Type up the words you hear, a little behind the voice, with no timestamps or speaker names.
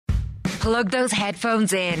Plug those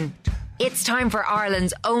headphones in. It's time for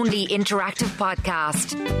Ireland's only interactive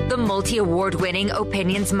podcast, the multi-award-winning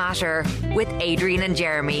Opinions Matter with Adrian and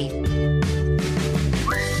Jeremy.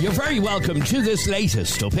 You're very welcome to this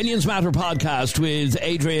latest Opinions Matter podcast with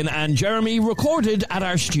Adrian and Jeremy, recorded at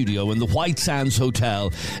our studio in the White Sands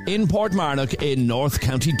Hotel in Portmarnock in North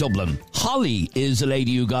County Dublin. Holly is a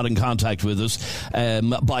lady who got in contact with us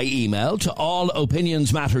by email to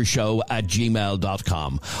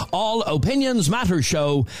allopinionsmattershow@gmail.com.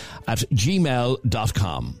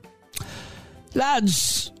 allopinionsmattershow@gmail.com.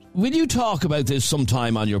 Lads, will you talk about this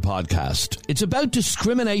sometime on your podcast? It's about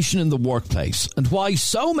discrimination in the workplace and why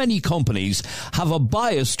so many companies have a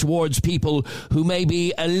bias towards people who may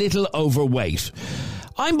be a little overweight.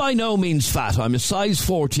 I'm by no means fat. I'm a size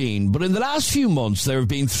 14, but in the last few months there have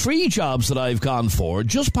been 3 jobs that I've gone for,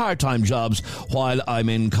 just part-time jobs while I'm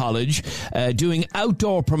in college, doing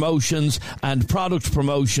outdoor promotions and product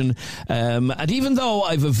promotion, and even though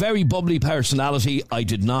I've a very bubbly personality, I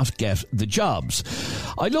did not get the jobs.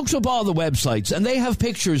 I looked up all the websites and they have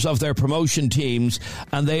pictures of their promotion teams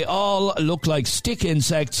and they all look like stick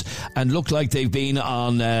insects and look like they've been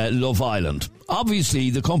on Love Island.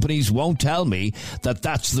 Obviously, the companies won't tell me that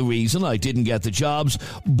that's the reason I didn't get the jobs,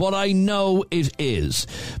 but I know it is.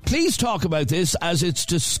 Please talk about this, as it's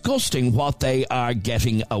disgusting what they are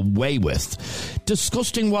getting away with.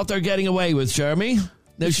 Disgusting what they're getting away with, Jeremy.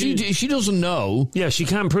 Now, she doesn't know. Yeah, she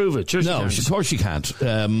can't prove it. Sure, no, of course she can't.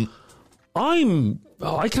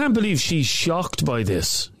 I can't believe she's shocked by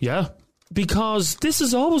this, yeah? Because this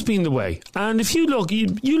has always been the way. And if you look,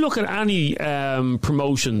 you look at any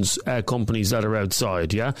promotions companies that are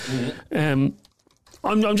outside, yeah? Mm-hmm.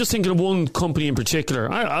 I'm just thinking of one company in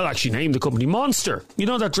particular. I'll actually name the company, Monster. You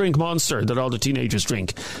know that drink Monster that all the teenagers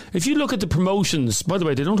drink? If you look at the promotions, by the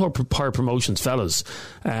way, they don't hire promotions, fellas.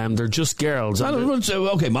 They're just girls.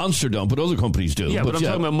 Okay, Monster don't, but other companies do. Yeah, but I'm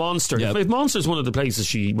talking about Monster. Yeah. If Monster's one of the places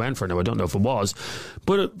she went for now, I don't know if it was.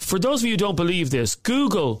 But for those of you who don't believe this,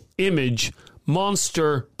 Google image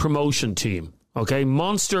Monster promotion team. Okay,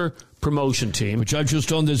 Monster promotion team, which I've just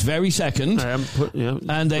done this very second,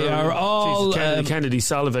 and they are all Kennedy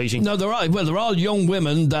salivating. No, they're all young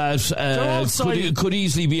women that could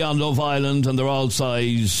easily be on Love Island, and they're all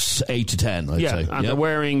size 8 to 10. I'd say. And they're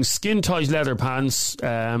wearing skin tight leather pants,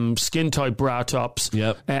 skin tight bra tops,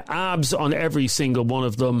 abs on every single one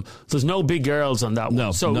of them. There's no big girls on that one.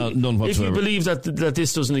 No, so none whatsoever. If you believe that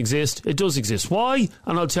this doesn't exist, it does exist. Why?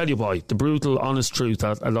 And I'll tell you why. The brutal, honest truth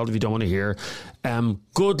that a lot of you don't want to hear.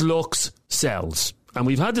 Good looks sells, and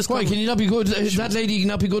we've had this. Why can you not be good? That lady can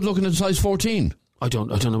not be good looking at size 14. I don't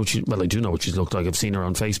know what she. Well, I do know what she's looked like. I've seen her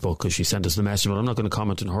on Facebook because she sent us the message. But I'm not going to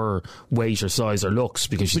comment on her weight or size or looks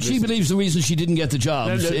because. But she believes the reason she didn't get the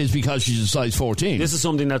jobs is because she's a size 14. This is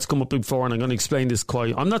something that's come up before, and I'm going to explain this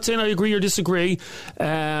quite. I'm not saying I agree or disagree,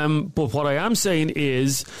 but what I am saying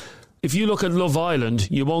is, if you look at Love Island,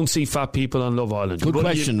 you won't see fat people on Love Island. Good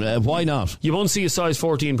question. Why not? You won't see a size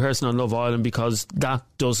 14 person on Love Island because that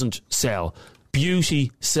doesn't sell.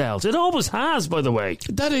 Beauty sells. It always has, by the way.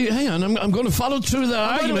 Hang on, I'm going to follow through the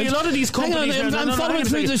argument. A lot of these companies... I'm following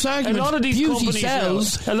through this argument. A lot of these beauty companies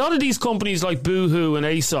sells. A lot of these companies like Boohoo and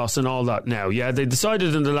ASOS and all that now, they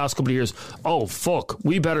decided in the last couple of years, oh, fuck,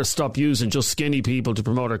 we better stop using just skinny people to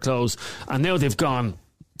promote our clothes. And now they've gone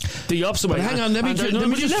the opposite way. Hang on,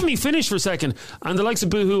 let me finish for a second. And the likes of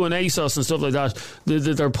Boohoo and ASOS and stuff like that,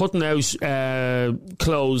 they're putting out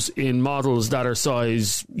clothes in models that are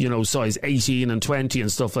size 18 and 20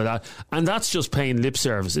 and stuff like that. And that's just paying lip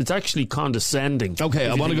service. It's actually condescending. Okay,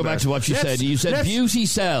 I want to go back to what you said. You said beauty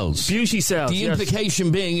sells. Beauty sells. The implication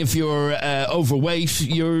being, if you're overweight,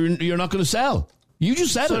 you're not going to sell. You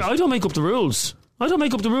just said it. I don't make up the rules.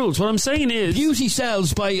 What I'm saying is, beauty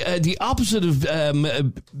sells by the opposite of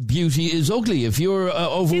beauty is ugly. If you're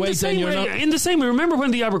overweight, then you're not. In the same way, remember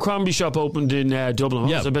when the Abercrombie shop opened in Dublin?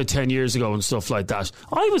 It was about 10 years ago and stuff like that.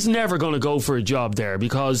 I was never going to go for a job there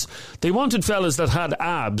because they wanted fellas that had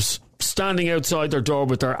abs standing outside their door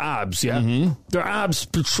with their abs, their abs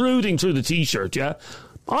protruding through the t-shirt,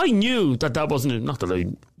 I knew that wasn't, not that I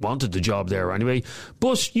wanted the job there anyway,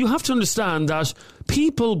 but you have to understand that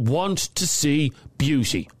people want to see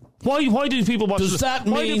beauty. Why do people watch? Does that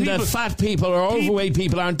mean that fat people or overweight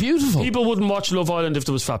people aren't beautiful? People wouldn't watch Love Island if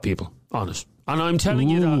there was fat people, honest. And I'm telling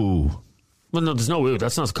you that. Well, no, there's no ooh.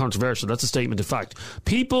 That's not controversial. That's a statement of fact.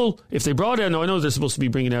 People, if they brought out, now I know they're supposed to be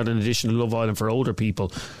bringing out an edition of Love Island for older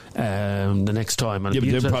people the next time. And but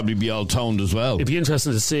they'll probably be all toned as well. It'd be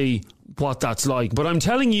interesting to see what that's like. But I'm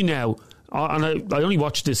telling you now, and I only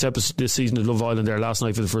watched this season of Love Island there last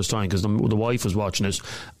night for the first time because the wife was watching it,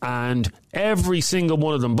 and every single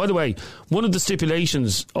one of them. By the way, one of the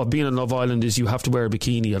stipulations of being on Love Island is you have to wear a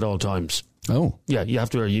bikini at all times. Oh. Yeah, you have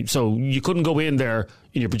to wear... So you couldn't go in there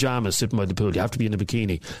in your pyjamas sitting by the pool. You have to be in a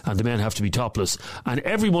bikini, and the men have to be topless. And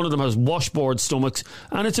every one of them has washboard stomachs,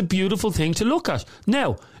 and it's a beautiful thing to look at.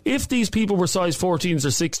 Now, if these people were size 14s or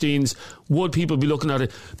 16s, would people be looking at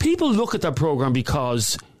it? People look at that programme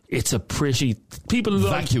because it's a pretty...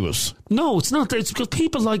 Vacuous. No, it's not. It's because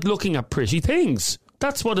people like looking at pretty things.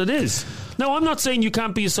 That's what it is. Now, I'm not saying you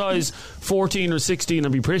can't be a size 14 or 16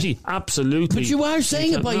 and be pretty. Absolutely. But you are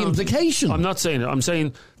saying it by implication. I'm not saying it. I'm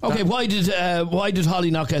saying... Okay, why did Holly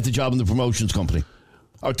not get the job in the promotions company?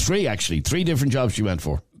 Or three different jobs she went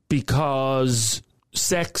for. Because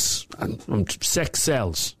sex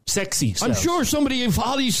sells. Sexy sells. I'm sure somebody of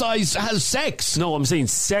Holly's size has sex. No, I'm saying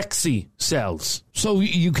sexy sells. So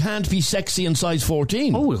you can't be sexy in size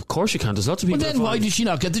 14? Oh, of course you can't. There's lots of people... But then why did she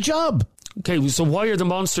not get the job? Okay, so why are the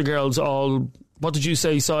monster girls all... What did you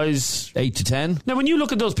say, size... 8 to 10? Now, when you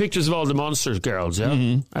look at those pictures of all the monster girls, yeah?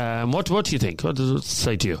 Mm-hmm. What do you think? What does it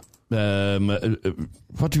say to you?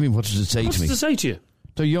 What do you mean, what does it say to me? What does it say to you?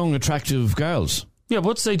 They're young, attractive girls. Yeah,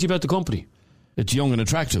 what's it say to you about the company? It's young and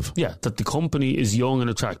attractive. Yeah, that the company is young and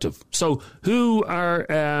attractive. So who are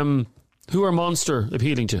Monster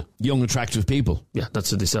appealing to? Young, attractive people. Yeah,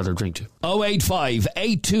 that's what they sell their drink to. 085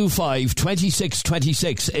 825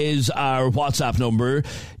 2626 is our WhatsApp number.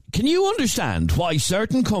 Can you understand why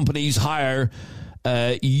certain companies hire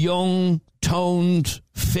young, toned,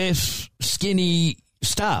 fit, skinny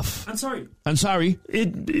staff? I'm sorry.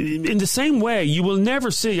 In the same way, you will never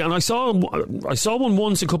see, and I saw one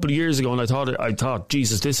once a couple of years ago, and I thought,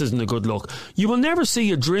 Jesus, this isn't a good look. You will never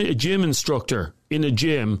see a gym instructor in a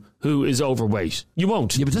gym who is overweight. You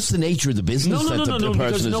won't. Yeah, but that's the nature of the business the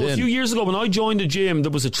person is in. A few years ago when I joined a gym,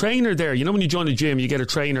 there was a trainer there. You know, when you join a gym, you get a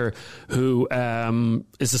trainer who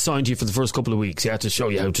is assigned to you for the first couple of weeks. You have to show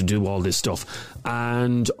you how to do all this stuff.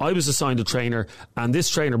 And I was assigned a trainer, and this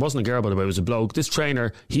trainer wasn't a girl, by the way, it was a bloke. This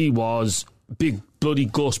trainer, he was big bloody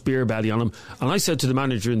gut beer belly on him, and I said to the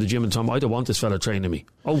manager in the gym at the time, I don't want this fella training me.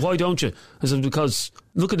 Oh, why don't you? I said, because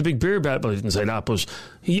look at the big beer belly. Well, I didn't say that, but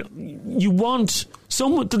you want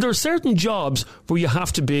someone. There are certain jobs where you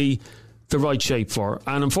have to be the right shape for,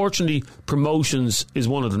 and unfortunately promotions is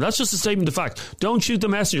one of them. That's just a statement of fact. Don't shoot the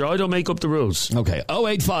messenger. I don't make up the rules. Okay,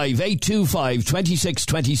 085 825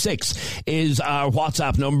 2626 is our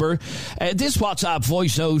WhatsApp number. This WhatsApp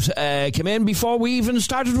voice note came in before we even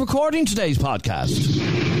started recording today's podcast.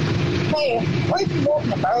 Hey, I've been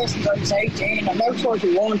working at bars since I was 18. I'm now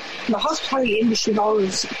 41. The hospitality industry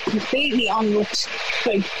goes completely on looks.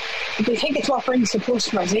 Like, they think it's what brings the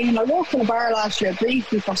customers in. I worked in a bar last year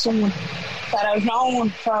briefly for someone that I've known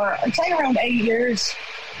for, I'd say, around 8 years,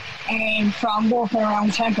 from working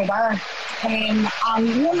around Temple Bar. And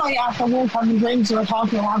one night after work, having drinks, we were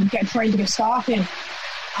talking about trying to get staff in.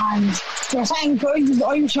 And they were saying, guys,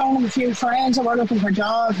 I was showing him a few friends that were looking for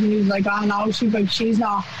jobs, and he was like, oh no, she's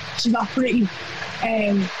not pretty.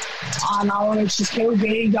 Oh no, she's too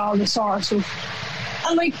big, all this sort of stuff.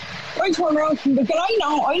 And like, I turned around to him, like, I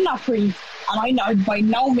know I'm not pretty, and I know by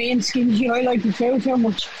no means skinny, I like the food too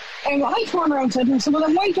much. And I turned around to him and said, well,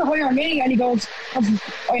 then why'd you hire me? And he goes,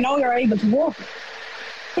 I know you're able to work.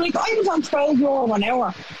 But like, I was on €12 an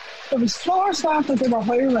hour. There was 4 staff that they were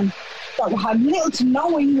hiring that had little to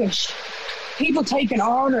no English. People taking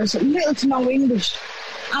orders, little to no English.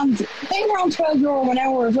 And they were on €12 an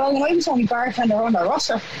hour as well, and I was only bartender on their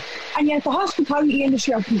roster. And yet the hospitality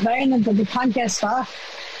industry are complaining that they can't get staff.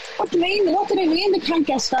 What do they mean? What do they mean they can't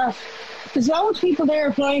get staff? There's loads of people there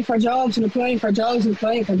applying for jobs and applying for jobs and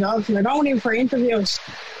applying for jobs, and they're going in for interviews.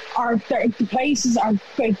 Or the places are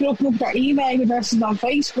looking up their email addresses on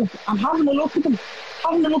Facebook and having a look at them,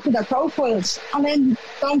 having a look at their profiles, and then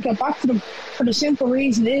don't get back to them for the simple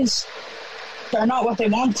reason is they're not what they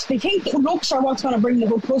want. They think the looks are what's going to bring the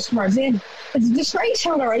good customers in. It's a disgrace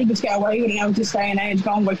how they're able to get away with it now this day and age,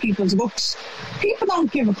 going by people's looks. People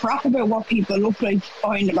don't give a crap about what people look like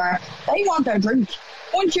behind the bar. They want their drink.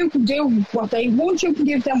 Once you can give them what they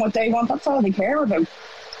want, that's all they care about.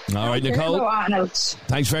 All right, Nicole.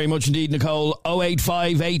 Thanks very much indeed, Nicole.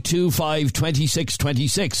 085 825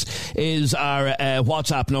 2626 is our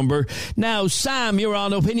WhatsApp number. Now, Sam, you're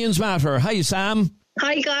on Opinions Matter. Hi, Sam.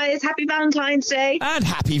 Hi, guys. Happy Valentine's Day. And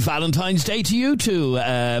happy Valentine's Day to you too,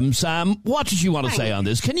 Sam. What did you want to say on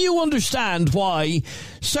this? Can you understand why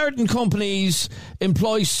certain companies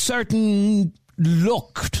employ certain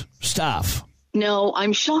looked staff? No,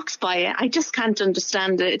 I'm shocked by it. I just can't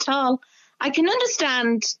understand it at all. I can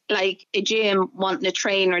understand, like, a gym wanting a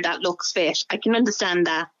trainer that looks fit. I can understand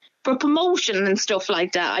that. For promotion and stuff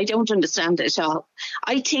like that, I don't understand it at all.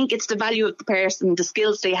 I think it's the value of the person, the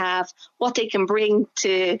skills they have, what they can bring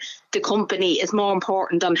to the company is more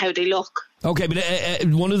important than how they look. Okay, but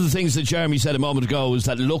one of the things that Jeremy said a moment ago is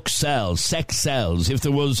that looks sells, sex sells. If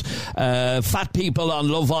there was fat people on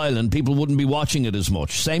Love Island, people wouldn't be watching it as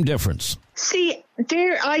much. Same difference. See,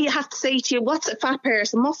 there I have to say to you, what's a fat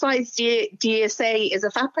person? What size do you say is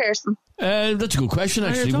a fat person? That's a good question,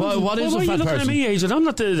 actually. What is a fat person? Why are you looking at me, Agent? I'm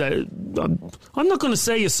not going to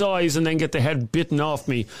say a size and then get the head bitten off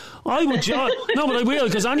me. I would no, but I will,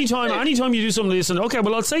 because anytime you do something, listen. Okay,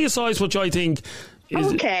 well, I'll say a size which I think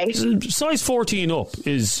is size 14 up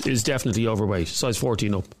is definitely overweight. Size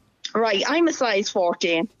 14 up. Right, I'm a size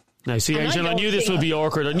 14. Now, see, Agent, I knew this would be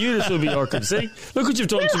awkward. See? Look what you've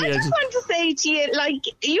done to me, Agent. I just want to say to you, like,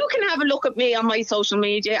 you can have a look at me on my social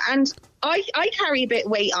media, and I carry a bit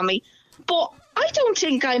of weight on me, but I don't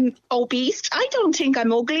think I'm obese. I don't think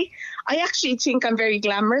I'm ugly. I actually think I'm very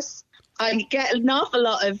glamorous. I get an awful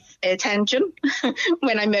lot of attention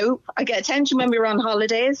when I'm out. I get attention when we're on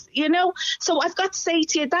holidays, you know. So I've got to say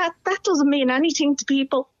to you that doesn't mean anything to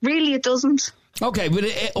people. Really, it doesn't. Okay, but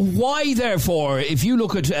why, therefore, if you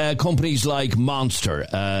look at companies like Monster,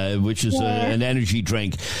 which is an energy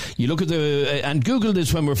drink, you look at and Google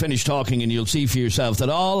this when we're finished talking and you'll see for yourself that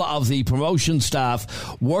all of the promotion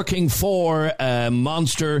staff working for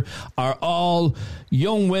Monster are all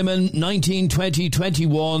young women, 19, 20,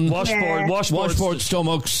 21. Washboard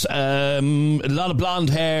stomachs, a lot of blonde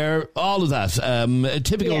hair, all of that.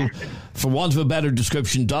 Typical, for want of a better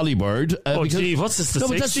description, Dolly Bird. Gee, what's this, the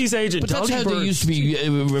 60s, Agent? But that's how they used to be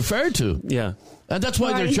referred to. Yeah. And that's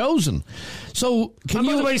why they're chosen. So, by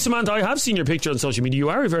the way, Samantha, I have seen your picture on social media. You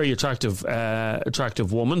are a very attractive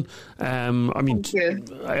woman. I mean,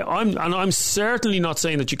 I'm certainly not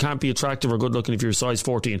saying that you can't be attractive or good looking if you're a size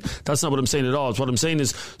 14. That's not what I'm saying at all. What I'm saying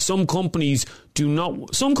is some companies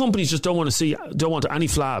just don't want any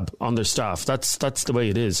flab on their staff. That's the way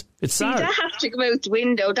it is. It's sad. That has to go out the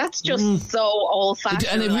window. That's just so old fashioned.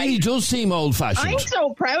 And it really does seem old fashioned. I'm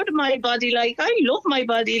so proud of my body. Like, I love my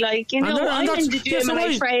body. Like, you know, I'm in the gym and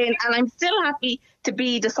I train, and I'm still happy to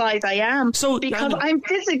be the size I am because I'm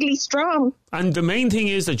physically strong. And the main thing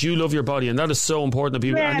is that you love your body, and that is so important to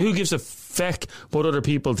people. Yeah. And who gives a feck what other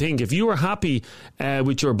people think? If you are happy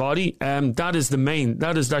with your body, that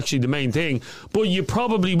is actually the main thing. But you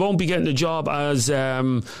probably won't be getting a job as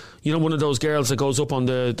one of those girls that goes up on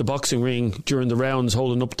the boxing ring during the rounds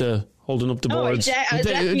holding up the boards. I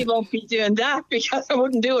definitely won't be doing that because I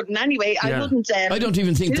wouldn't do it in any way. I wouldn't. I don't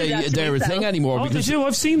even think they're a thing anymore. Oh, because they do.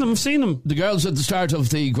 I've seen them. The girls at the start of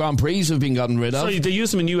the Grand Prix have been gotten rid of. So they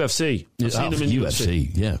use them in UFC. I've seen them in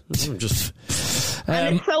UFC. Yeah.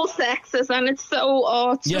 And it's so sexist, and it's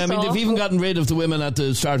so they've even gotten rid of the women at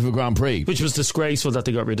the start of a Grand Prix, which was disgraceful that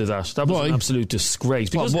they got rid of that. That was an absolute disgrace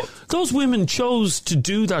because those women chose to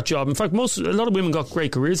do that job. In fact, a lot of women got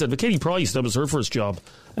great careers out of it. Katie Price, that was her first job.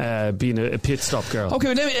 Being a pit stop girl.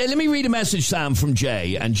 Okay, let me read a message, Sam, from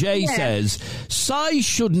Jay. And Jay says, size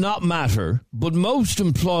should not matter, but most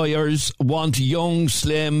employers want young,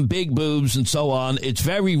 slim, big boobs and so on. It's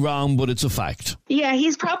very wrong, but it's a fact. Yeah,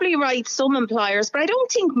 he's probably right, some employers, but I don't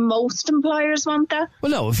think most employers want that.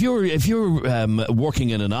 Well, no, if you're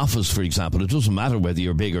working in an office, for example, it doesn't matter whether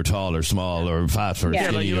you're big or tall or small or fat or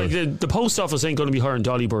skinny. The post office ain't going to be hiring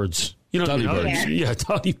Dolly Birds. Dolly Birds. Yeah,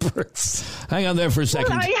 Dolly Birds. Hang on there for a second.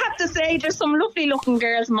 Well, I have to say, there's some lovely looking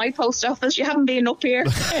girls in my post office. You haven't been up here.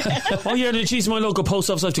 Oh, yeah, geez, my local post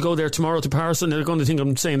office. I have to go there tomorrow to Paris, and they're going to think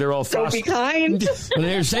I'm saying they're all fat. Don't be kind. Well,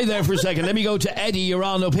 here, stay there for a second. Let me go to Eddie. You're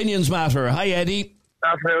on Opinions Matter. Hi, Eddie.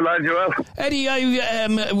 Afternoon, lad, you well? Eddie,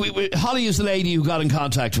 Holly is the lady who got in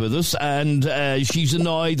contact with us, and she's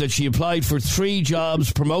annoyed that she applied for 3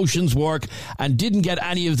 jobs, promotions, work, and didn't get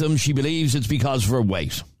any of them. She believes it's because of her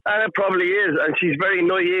weight. And it probably is, and she's very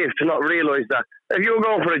naive to not realise that. If you're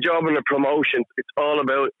going for a job and a promotion, it's all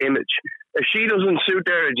about image. If she doesn't suit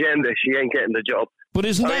their agenda, she ain't getting the job. But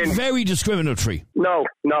isn't that very discriminatory? No.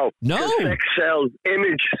 No? Sex sells,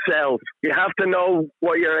 image sells. You have to know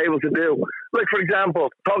what you're able to do. Like, for example,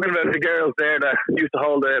 talking about the girls there that used to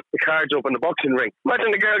hold the cards up in the boxing ring. Imagine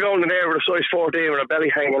the girl going in there with a size 14 with her belly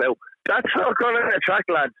hanging out. That's not going to attract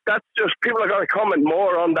lads. That's just, people are going to comment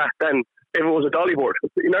more on that than if it was a dolly board.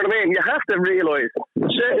 You know what I mean? You have to realise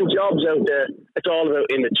certain jobs out there, it's all about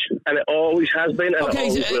image, and it always has been, and it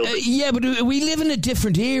always will be. Yeah, but we live in a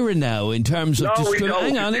different era now in terms of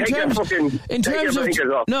Hang on, in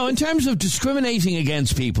terms of discriminating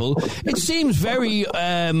against people, it seems very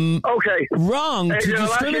wrong to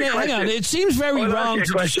discriminate. Hang on, it seems very wrong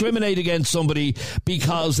to discriminate against somebody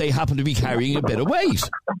because they happen to be carrying a bit of weight.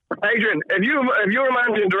 Adrian, if you're a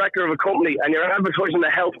managing director of a company and you're advertising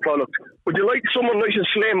a health product, would you like someone nice and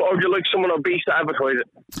slim, or would you like someone obese to advertise it?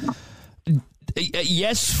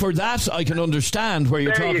 Yes, for that I can understand where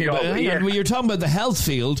you're talking about. When you're talking about the health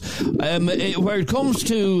field, where it comes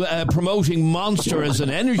to promoting Monster as an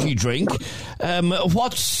energy drink,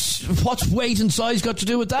 what's weight and size got to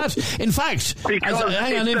do with that? In fact, target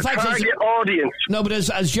audience. No, but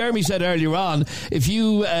as Jeremy said earlier on, if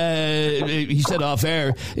you he said off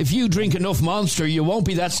air, if you drink enough Monster, you won't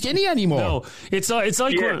be that skinny anymore. No, it's like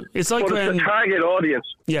when it's a target audience.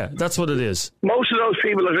 Yeah, that's what it is. Most of those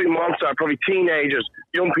people that drink Monster are probably teenagers,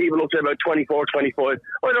 young people up to about 24, 25.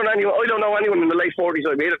 I don't know anyone in the late 40s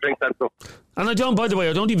I've made that drinks that stuff. And I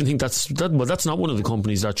don't even think that's not one of the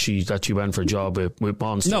companies that she went for a job with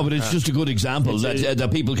Monster. No, but it's just a good example that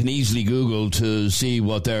people can easily Google to see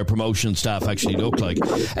what their promotion staff actually look like.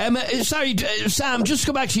 Sorry, Sam, just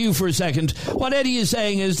go back to you for a second. What Eddie is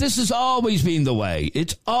saying is this has always been the way.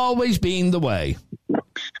 It's always been the way.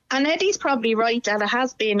 And Eddie's probably right that it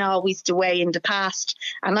has been always the way in the past.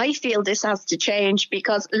 And I feel this has to change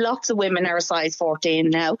because lots of women are a size 14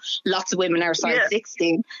 now. Lots of women are a size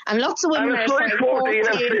 16. And lots of women are a size 14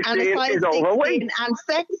 and a size 16 and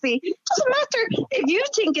sexy. Doesn't matter if you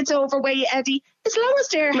think it's overweight, Eddie, as long as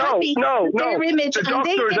they're happy with their image. The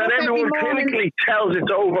doctors and everyone clinically tells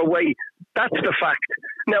it's overweight. That's the fact.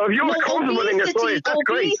 Now, if you're comfortable in your size, that's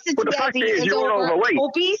great. But the fact is, you're overweight.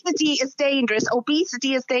 Obesity is dangerous.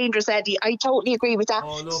 Obesity is dangerous, Eddie. I totally agree with that.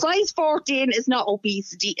 Size 14 is not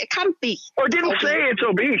obesity. It can't be. I didn't say it's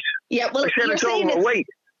obese. Yeah, well, I said it's overweight.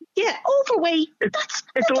 Yeah, overweight.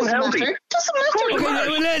 It's unhealthy. Doesn't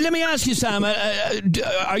matter. Okay, let me ask you, Sam.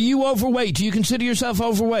 Are you overweight? Do you consider yourself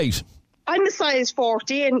overweight? I'm a size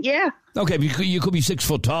 14, yeah. Okay, you could be 6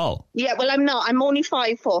 foot tall. Yeah, well, I'm not. I'm only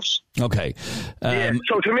 5 foot. Okay.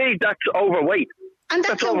 So to me, that's overweight. And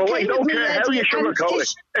that's overweight. Don't care how you sugarcoat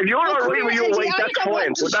it. If you're all right with your weight, that's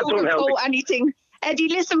fine. But that's unhealthy. Anything. Eddie,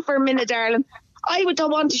 listen for a minute, darling. I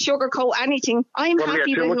don't want to sugarcoat anything. I'm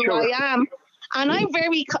happy with who I am. And I'm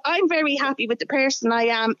very happy with the person I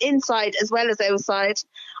am inside as well as outside.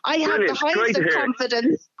 I have the highest of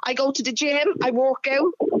confidence. I go to the gym, I work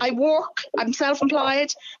out, I'm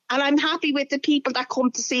self-employed, and I'm happy with the people that come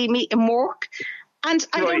to see me and work. And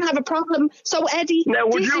I don't have a problem. So Eddie, now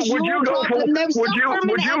would you go for one of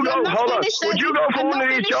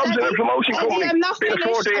these jobs in a promotion company? I'm not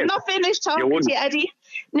finished talking to you, Eddie.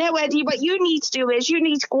 Now, Eddie, what you need to do is you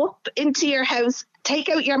need to go up into your house, take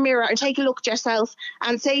out your mirror and take a look at yourself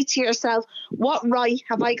and say to yourself, what right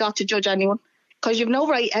have I got to judge anyone? Because you've no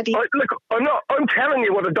right, Eddie. I'm telling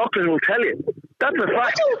you what the doctors will tell you. That's a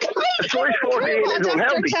fact. Size 14 is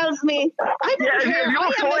unhealthy. Tells me.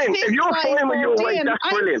 If you're fine with your weight, that's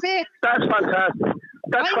brilliant. That's fantastic.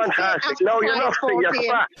 That's fantastic. No, you're not fit. You're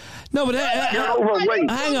fat. No, but you're overweight.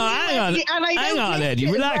 Hang on,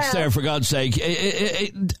 Eddie. Relax there, for God's sake.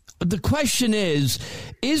 The question is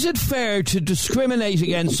it fair to discriminate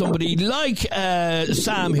against somebody like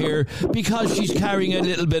Sam here because she's carrying a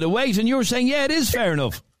little bit of weight? And you're saying, yeah, it is fair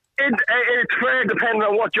enough. It's fair depending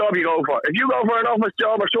on what job you go for. If you go for an office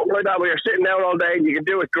job or something like that where you're sitting down all day and you can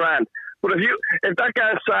do it grand. But if that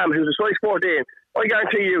guy Sam, who's a size 14, I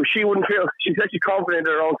guarantee you she wouldn't feel, she's actually confident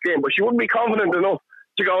in her own skin, but she wouldn't be confident enough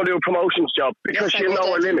to go and do a promotions job because she'll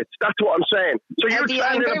know her limits. That's what I'm saying. So you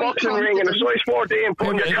stand in a boxing ring in a size 14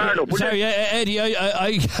 putting your card up. Sorry, Eddie,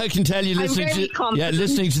 I can tell you listening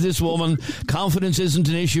to this woman, confidence isn't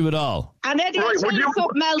an issue at all. And Eddie, I'll tell you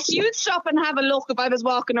something else. You'd stop and have a look if I was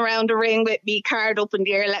walking around the ring with me card up in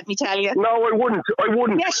the air, let me tell you. No, I wouldn't.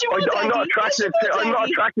 Yes, you would, I'm not attracted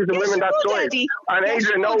to women that size. And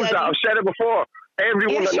Adrian knows that. I've said it before.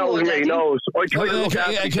 Everyone that knows me knows.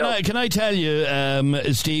 Can I tell you,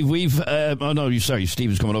 Steve,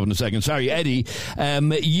 Steve is coming up in a second. Sorry, Eddie,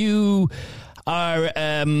 you are...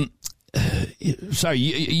 sorry,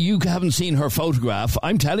 you haven't seen her photograph.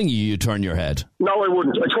 I'm telling you turn your head. No, I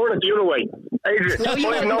wouldn't. I turn it the other way. Adrian,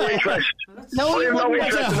 I have no interest. That's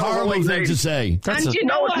a horrible thing to say. I'm telling you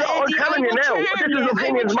now. This is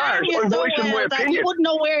opinions matter. I'm voicing my opinion. You wouldn't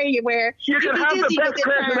know where you were. You can have the best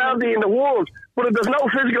personality in the world, but if there's no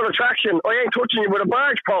physical attraction, I ain't touching you with a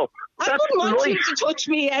barge pole. I wouldn't want you to touch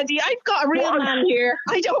me, Eddie. I've got a real man here.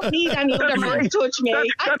 I don't need any other man to touch me.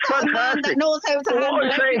 I've got a man that knows how to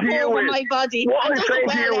handle every part of my body. What I'm saying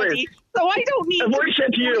to you is, so I don't need to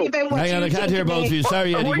worry about what hang on, I can't hear both of you.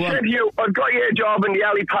 Sorry, Eddie. I said to you, I've got you a job in the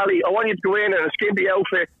alley pally. I want you to go in a skimpy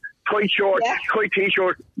outfit, tight shorts, tight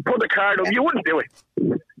t-shirt, put the card up. You wouldn't do it.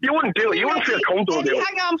 You wouldn't do it. You wouldn't feel comfortable doing it.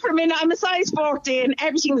 Hang on for a minute. I'm a size 14.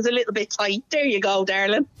 Everything was a little bit tight. There you go,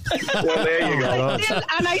 darling. Well, there you go.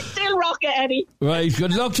 And I still rock it, Eddie. Right.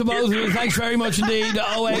 Good luck to both of you. Thanks very much indeed.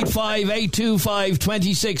 085 825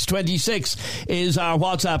 2626 is our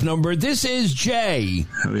WhatsApp number. This is Jay.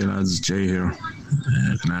 How are you, lads? Jay here.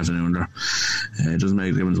 Good afternoon there. It doesn't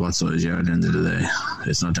make a difference what size you are at the end of the day.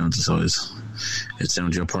 It's not down to size. It's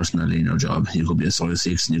down to your personality and your job. You could be a size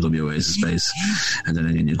 6 and you could be a waste of space. And then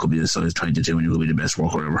again, you could be a size 22 and you could be the best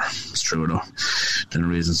worker ever. It's true though. Then the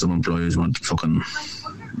reason some employers want fucking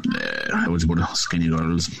how would you put it, skinny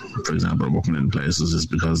girls, for example, working in places is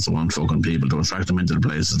because they want fucking people to attract them into the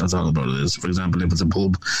places. That's all about it is. For example, if it's a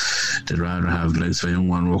pub, they'd rather have legs for a young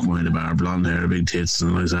one walking behind the bar, blonde hair, big tits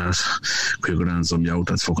and nice arse, quicker than some yout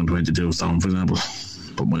that's fucking 22 stone, for example.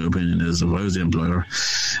 But my opinion is, if I was the employer,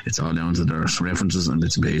 it's all down to their references and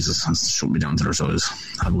bits and pieces. It shouldn't be down to their size.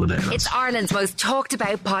 Have a good day, lads. It's Ireland's most talked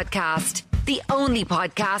about podcast. The only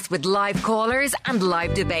podcast with live callers and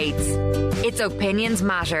live debates. It's Opinions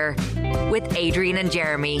Matter with Adrian and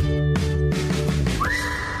Jeremy.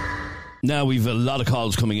 Now, we've a lot of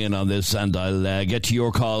calls coming in on this, and I'll get to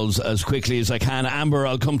your calls as quickly as I can. Amber,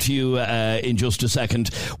 I'll come to you in just a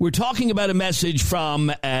second. We're talking about a message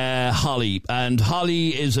from Holly, and Holly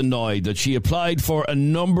is annoyed that she applied for a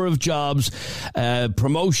number of jobs,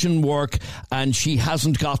 promotion work, and she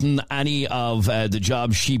hasn't gotten any of the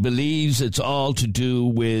jobs. She believes it's all to do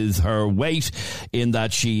with her weight, in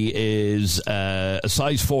that she is a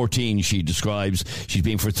size 14, she describes. She's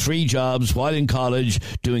been for 3 jobs while in college,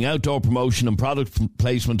 doing outdoor promotion and product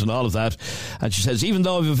placement and all of that, and she says, even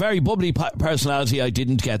though I have a very bubbly personality, I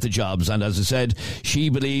didn't get the jobs. And as I said, she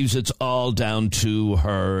believes it's all down to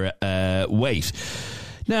her weight.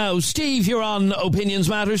 Now, Steve, you're on Opinions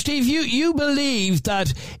Matter. Steve, you believe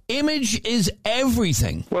that image is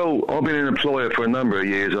everything. Well, I've been an employer for a number of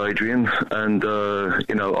years, Adrian, and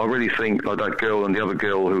I really think like that girl and the other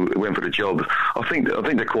girl who went for the job, I think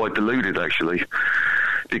they're quite deluded, actually,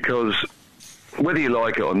 because whether you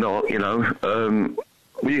like it or not,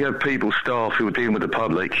 when you have people, staff who are dealing with the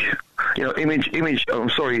public, image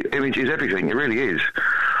is everything. It really is.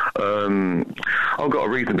 I've got a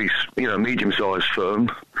reasonably, medium-sized firm.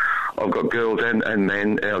 I've got girls and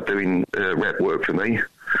men out doing rep work for me.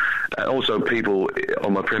 Also people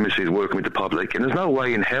on my premises working with the public. And there's no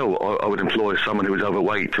way in hell I would employ someone who was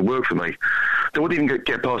overweight to work for me. They wouldn't even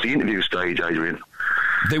get past the interview stage, Adrian.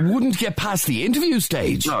 They wouldn't get past the interview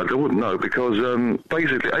stage? No, they wouldn't, no, because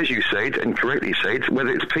basically, as you said, and correctly said,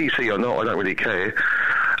 whether it's PC or not, I don't really care.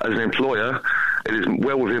 As an employer, it is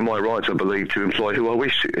well within my rights, I believe, to employ who I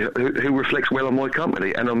wish, who reflects well on my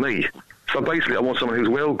company and on me. So basically, I want someone who's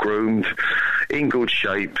well-groomed, in good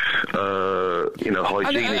shape,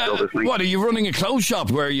 hygienic, obviously. What, are you running a clothes shop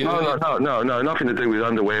where you... No, nothing to do with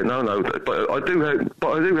underwear, no. But I do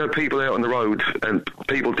have people out on the road and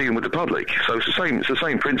people dealing with the public. So it's the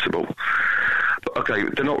same principle. Okay,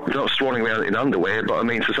 they're not swanning around in underwear, but I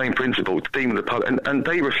mean, it's the same principle, dealing with the public, and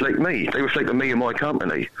they reflect me. They reflect me and my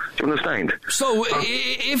company. Do you understand? So,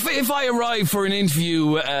 if I arrive for an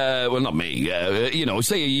interview, well, not me,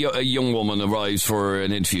 say a young woman arrives for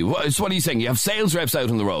an interview, what are you saying? You have sales reps out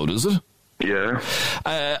on the road, is it? Yeah.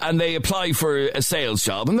 And they apply for a sales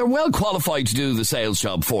job, and they're well qualified to do the sales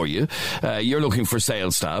job for you. You're looking for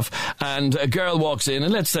sales staff, and a girl walks in,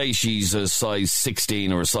 and let's say she's a size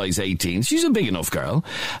 16 or a size 18. She's a big enough girl,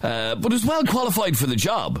 but is well qualified for the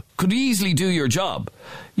job, could easily do your job.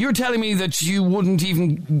 You're telling me that you wouldn't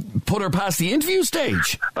even put her past the interview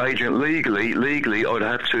stage? Agent, legally, I'd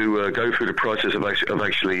have to go through the process of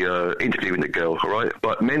actually interviewing the girl, all right?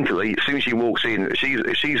 But mentally, as soon as she walks in, if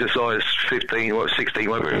she's a size 15 or 16,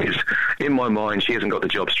 whatever it is, in my mind, she hasn't got the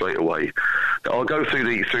job straight away. I'll go through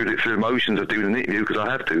the motions of doing an interview because I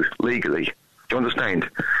have to, legally. Do you understand?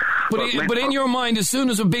 But in your mind, as soon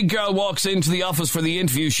as a big girl walks into the office for the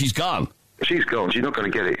interview, she's gone. She's gone. She's not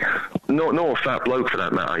going to get it. Nor a fat bloke for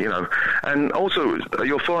that matter, And also,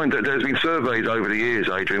 you'll find that there's been surveys over the years,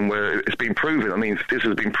 Adrian, where it's been proven. I mean, this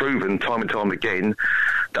has been proven time and time again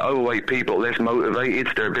that overweight people are less motivated.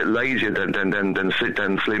 They're a bit lazier than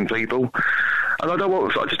slim people. And I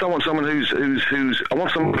just don't want someone who's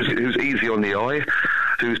easy on the eye.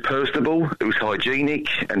 who's personable, who's hygienic,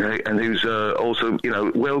 and who's also,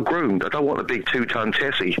 well groomed. I don't want a big 2-ton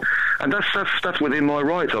Tessie, and that's within my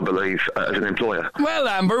rights, I believe, as an employer. Well,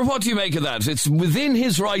 Amber, what do you make of that? It's within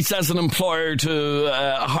his rights as an employer to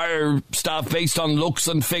hire staff based on looks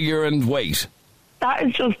and figure and weight. That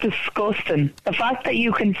is just disgusting. The fact that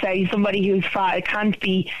you can say somebody who's fat, it can't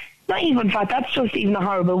be, not even fat, that's just even a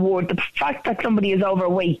horrible word. The fact that somebody is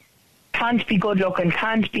overweight can't be good looking,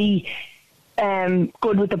 can't be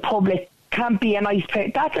good with the public, can't be a nice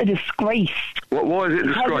person. That's a disgrace. Why is it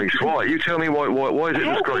a disgrace? Why? You tell me why is it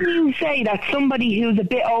a disgrace? How can you say that somebody who's a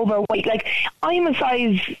bit overweight, like I'm a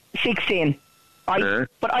size 16, right? Yeah.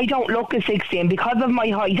 But I don't look a 16. Because of my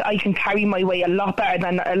height, I can carry my weight a lot better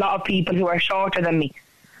than a lot of people who are shorter than me.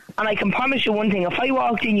 And I can promise you one thing, if I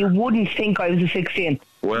walked in, you wouldn't think I was a 16.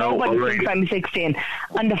 Well, nobody thinks I'm 16.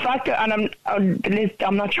 And the fact that, and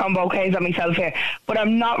I'm not throwing bouquets at myself here, but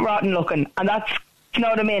I'm not rotten looking. And that's, you know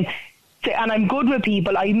what I mean? And I'm good with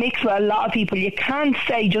people. I mix with a lot of people. You can't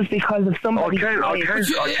say just because of somebody they're not good with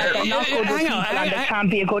people and they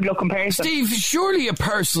can't be a good looking person. Steve, surely a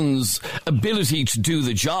person's ability to do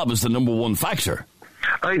the job is the number one factor.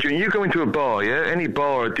 Adrian, you go into a bar, yeah? Any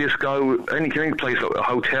bar, a disco, any place, like a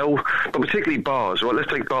hotel, but particularly bars, right?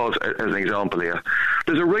 Let's take bars as an example here.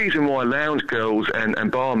 There's a reason why lounge girls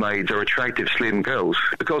and barmaids are attractive, slim girls,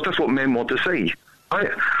 because that's what men want to see. Right?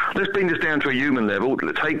 Let's bring this down to a human level.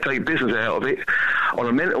 Take business out of it. On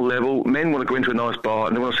a mental level, men want to go into a nice bar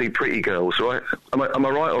and they want to see pretty girls, right? Am I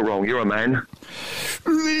right or wrong? You're a man.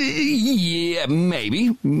 Yeah,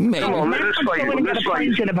 maybe. Come on, let's face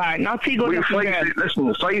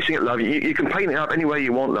it, love. You can paint it up any way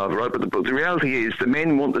you want, love, right? But the reality is that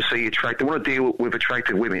men want to see attractive. They want to deal with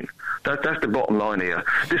attractive women. That's the bottom line here.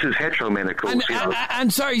 This is hetero men, of course.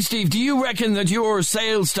 And sorry, Steve, do you reckon that your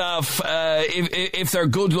sales staff, if they're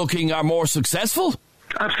good looking, are more successful?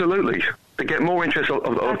 Absolutely. They get more interest of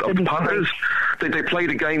the punters. They play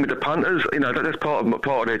the game with the punters. That's part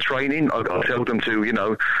of their training. I tell them to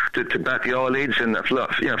bat the eyelids and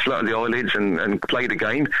flutter the eyelids and play the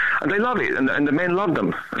game, and they love it. And the men love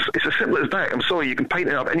them. It's as simple as that. I'm sorry, you can paint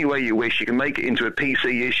it up any way you wish. You can make it into a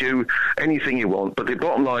PC issue, anything you want. But the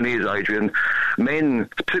bottom line is, Adrian, men,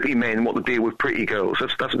 particularly men, want to deal with pretty girls.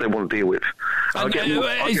 That's what they want to deal with.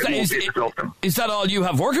 Is that all you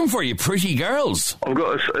have working for you? Pretty girls? I've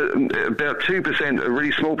got about 2%, a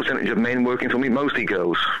really small percentage of men working for me, mostly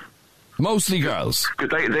girls. Mostly girls?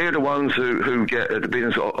 Because they're the ones who get the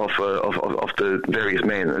business off the various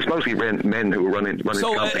men. It's mostly men who are running companies.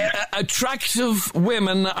 So attractive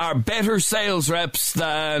women are better sales reps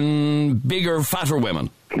than bigger, fatter women?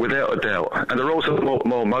 Without a doubt. And they're also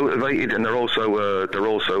more motivated, and they're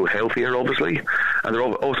also healthier, obviously, and they're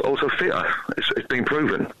also fitter. It's been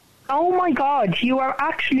proven. Oh my God, you are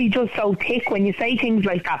actually just so thick when you say things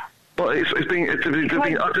like that. Well, there's been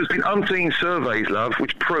umpteen surveys, love,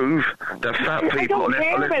 which prove that fat people are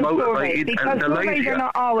less motivated and they're lazier. Are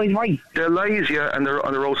not always right. They're lazier and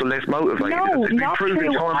they're also less motivated. No, it's been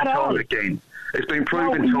proven time and time all. again. It's been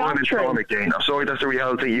proven time and time again. I'm sorry, that's the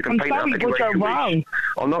reality. You can paint that any way you wish.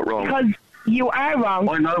 I'm not wrong. Because you are wrong.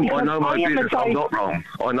 I know my business. I'm not wrong.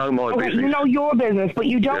 I know my business. You know your business, but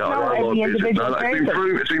you don't know every individual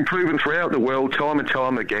person. It's been proven throughout the world, time and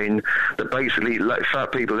time again, that basically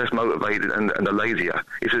fat people are less motivated and they're lazier.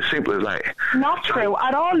 It's as simple as that. Not true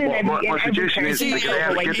at all. My suggestion is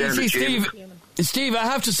Steve, I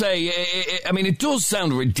have to say, it does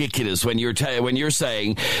sound ridiculous when you're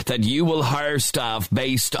saying that you will hire staff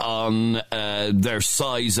based on their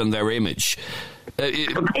size and their image.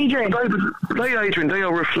 Adrian. Adrian, they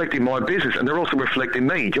are reflecting my business and they're also reflecting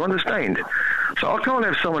me. Do you understand? So I can't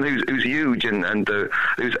have someone who's huge and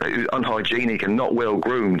who's unhygienic and not well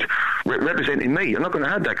groomed representing me. I'm not going to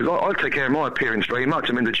have that because I take care of my appearance very much.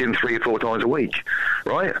 I'm in the gym 3 or 4 times a week,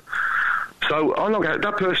 right? So I'm not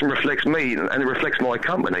that person reflects me and it reflects my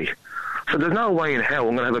company. So there's no way in hell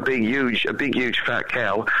I'm going to have a big, huge fat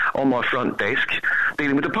cow on my front desk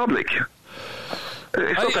dealing with the public.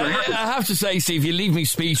 I have to say, Steve, you leave me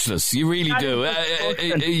speechless. You really do.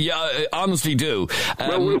 You honestly do.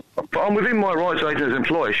 Well, I'm within my rights as an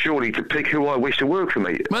employer, surely, to pick who I wish to work for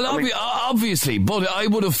me. Well, obviously, but I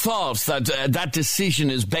would have thought that that decision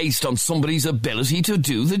is based on somebody's ability to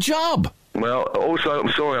do the job. Well, also,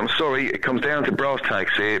 I'm sorry. It comes down to brass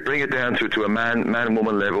tacks here. Bring it down to a man and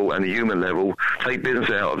woman level and a human level. Take business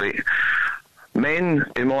out of it. Men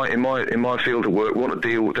in my field of work want to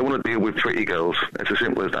deal with pretty girls. It's as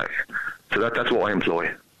simple as that. So that's what I employ.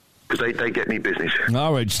 Because they get me business.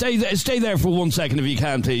 All right, stay there for 1 second if you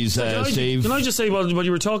can, please, Steve. Can I just say, while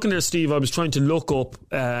you were talking there, Steve, I was trying to look up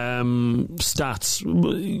stats.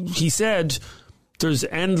 He said there's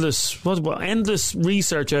endless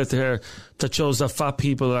research out there that shows that fat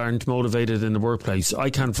people aren't motivated in the workplace. I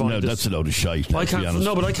can't find. No, that's a load of shite. I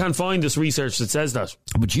can't find this research that says that.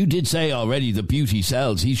 But you did say already that beauty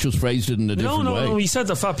sells. He's just phrased it in a different way. No. He said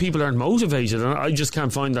that fat people aren't motivated, and I just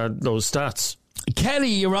can't find those stats. Kelly,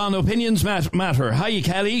 you're on Opinions Matter. Hiya,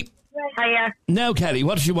 Kelly. Hiya. Now, Kelly,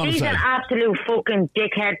 what did you want to say? He's an absolute fucking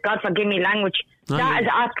dickhead. God forgive me language. That is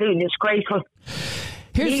absolutely disgraceful.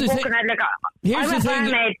 Here's the thing. I'm a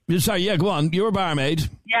barmaid. Sorry, yeah, go on. You're a barmaid.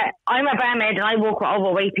 Yeah, I'm a barmaid and I work with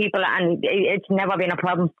overweight people, and it's never been a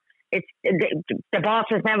problem. It's the boss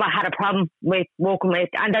has never had a problem with working with,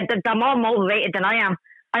 and they're more motivated than I am.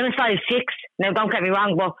 I'm a size 6. Now, don't get me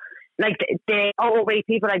wrong, but like the overweight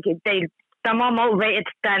people, like they're more motivated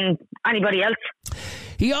than anybody else.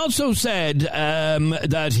 He also said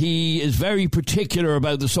that he is very particular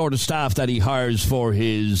about the sort of staff that he hires for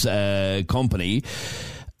his company.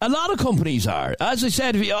 A lot of companies are. As I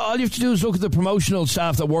said, all you have to do is look at the promotional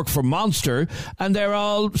staff that work for Monster, and they're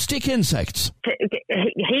all stick insects.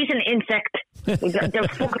 He's an insect. They're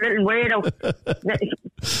fucking little weirdo.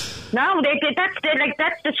 No,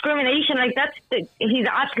 that's discrimination. He's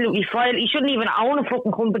absolutely vile. He shouldn't even own a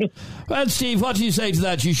fucking company. Well, Steve, what do you say to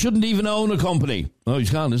that? You shouldn't even own a company. Oh,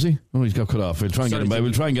 he's gone, is he? Oh, he's got cut off. We'll try and get him back.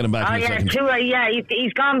 We'll try and get him back in a second.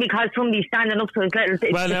 He's gone because somebody's standing up to his little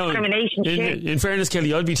discrimination shit. In fairness,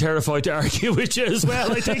 Kelly, I'd be terrified to argue with you as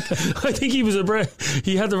well. I think he was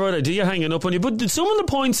he had the right idea hanging up on you. But some of the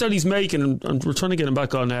points that he's making, and we're trying to get him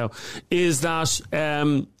back on now, is that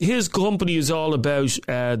his company is all about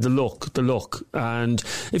the look. And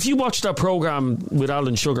if you watch that programme with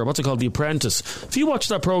Alan Sugar, what's it called, The Apprentice? If you watch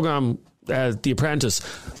that programme, The Apprentice,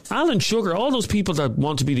 Alan Sugar, all those people that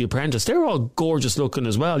want to be The Apprentice, they're all gorgeous looking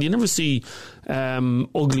as well. You never see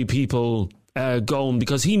ugly people going,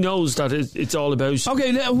 because he knows that it's all about...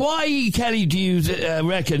 Okay, why, Kelly, do you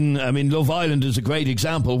reckon, I mean, Love Island is a great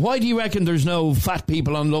example, why do you reckon there's no fat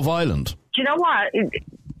people on Love Island? Do you know what,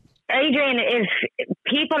 Adrian, if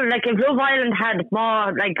Love Island had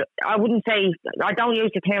more, I wouldn't say, I don't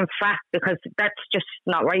use the term fat because that's just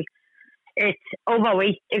not right. It's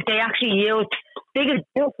overweight. If they actually used bigger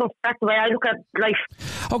stuff, that's the way I look at life.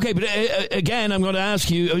 Okay, but again, I'm going to ask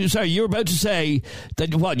you, sorry, you're about to say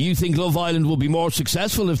that you think Love Island will be more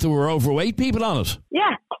successful if there were overweight people on it?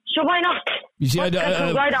 Yeah, so why not? You see, I don't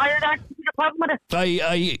see the problem with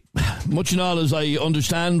it. Much and all as I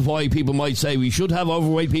understand why people might say we should have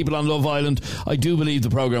overweight people on Love Island, I do believe the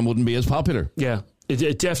programme wouldn't be as popular. Yeah,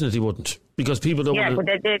 it definitely wouldn't, because people don't want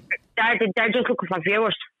to... Yeah, but they're just looking for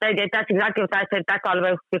viewers. That's exactly what that's all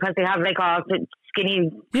about, because they have all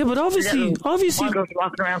skinny... Yeah, but obviously...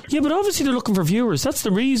 walking around. Yeah, but obviously they're looking for viewers. That's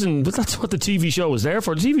the reason. But that's what the TV show is there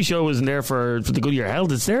for. The TV show isn't there for the good of your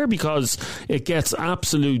health. It's there because it gets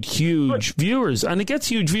absolute huge viewers. And it gets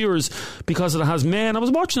huge viewers because it has men. I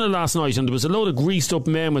was watching it last night, and there was a load of greased up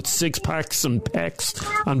men with six packs and pecs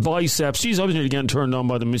and biceps. Jeez, I was nearly getting turned on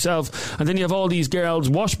by them myself. And then you have all these girls,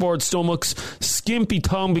 washboard stomachs, skimpy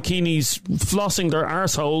thong bikinis, flossing their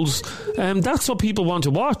arseholes. That's what people want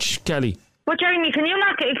to watch, Kelly. But Jeremy, can you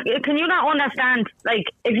not understand?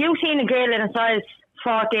 If you've seen a girl in a size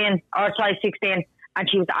 14 or size 16 and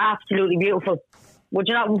she was absolutely beautiful, would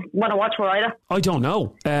you not want to watch her either? I don't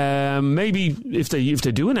know. Maybe if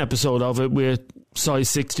they do an episode of it with size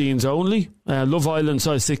 16s only, Love Island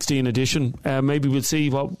size 16 edition, maybe we'll see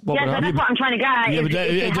what would happen. That's what I'm trying to get at. Yeah,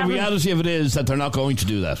 but the reality of it is that they're not going to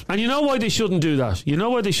do that. And you know why they shouldn't do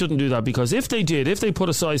that? Because if they put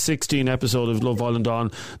a size 16 episode of Love Island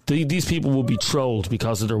on, these people will be trolled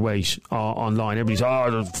because of their weight online. Everybody's,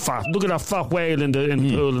 they're fat. Look at that fat whale in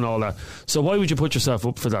the pool and all that. So why would you put yourself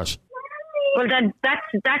up for that? Well, then that's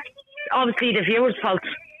obviously the viewers' fault.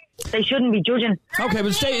 They shouldn't be judging. Okay,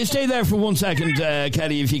 but stay there for 1 second,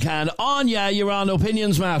 Kelly, if you can. Anya, you're on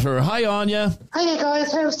Opinions Matter. Hi, Anya. Hi,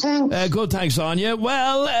 guys. How's things? Good, thanks, Anya.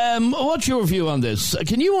 Well, what's your view on this?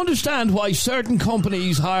 Can you understand why certain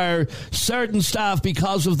companies hire certain staff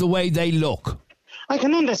because of the way they look? I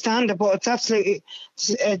can understand it, but it's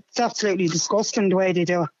absolutely disgusting the way they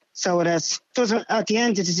do it. So it is. At the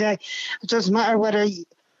end of the day, it doesn't matter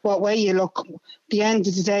what way you look. The end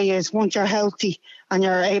of the day is once you're healthy and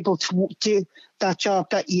you're able to do that job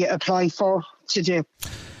that you apply for to do.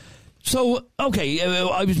 So, okay,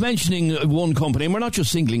 I was mentioning one company, and we're not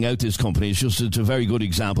just singling out this company, it's a very good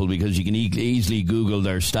example because you can easily Google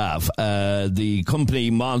their staff. The company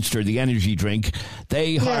Monster, the energy drink,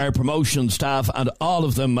 they hire promotion staff, and all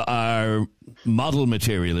of them are model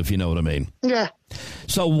material, if you know what I mean. Yeah.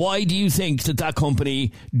 So why do you think that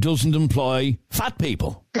company doesn't employ fat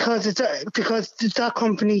people? Because that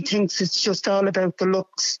company thinks it's just all about the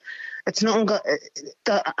looks It's nothing got,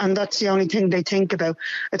 and that's the only thing they think about.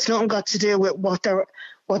 It's nothing got to do with what they're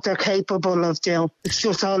capable of doing. It's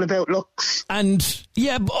just all about looks. And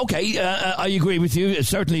yeah, okay, I agree with you.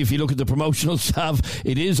 Certainly, if you look at the promotional staff,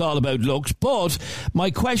 it is all about looks. But my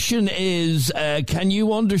question is, can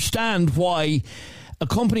you understand why a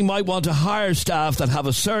company might want to hire staff that have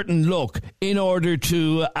a certain look in order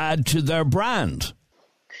to add to their brand?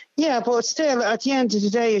 Yeah, but still, at the end of the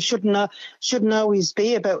day, it shouldn't always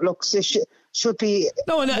be about looks. It should be.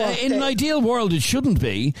 No, in an ideal world, it shouldn't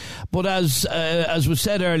be. But as was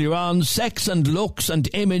said earlier on, sex and looks and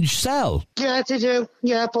image sell. Yeah, they do.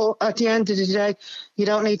 Yeah, but at the end of the day, you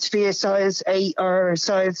don't need to be a size 8 or a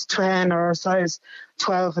size 10 or a size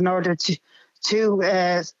 12 in order to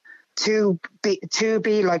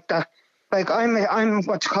be like that. Like I'm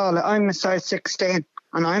what you call it. I'm a size 16.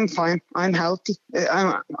 And I'm fine. I'm healthy.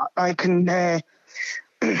 I can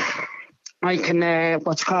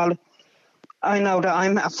what you call it? I know that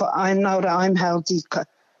I'm healthy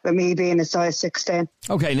with me being a size 16.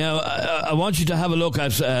 Okay, now I want you to have a look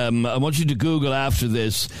at. I want you to Google after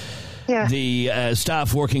this. Yeah. The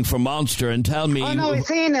staff working for Monster and tell me. Oh no, I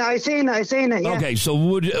seen it. Yeah. Okay, so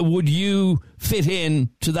would you fit in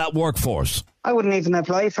to that workforce? I wouldn't even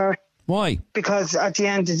apply for it. Why? Because at the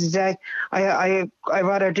end of the day, I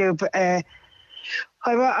rather do. I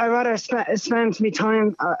rather spend my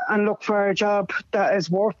time and look for a job that is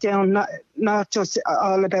worth doing, not just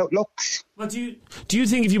all about looks. Well, do you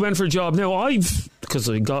think if you went for a job now? Because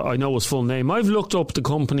I know his full name. I've looked up the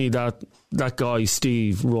company that guy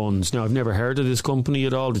Steve runs. Now I've never heard of this company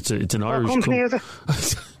at all. It's an Irish company. Is it?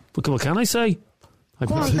 What can I say?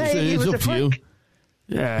 It's up to you.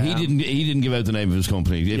 Yeah, he didn't give out the name of his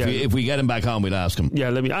company. If we get him back on, we'll ask him. Yeah,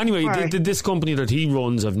 Anyway, this company that he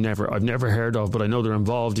runs, I've never heard of, but I know they're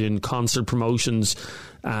involved in concert promotions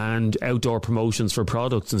and outdoor promotions for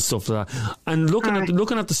products and stuff like that. And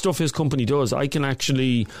looking at the stuff his company does, I can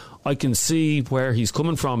see where he's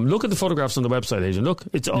coming from. Look at the photographs on the website, Adrian. Look,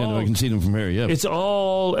 it's all. I can see them from here. Yeah, it's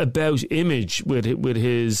all about image with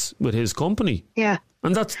his company. Yeah.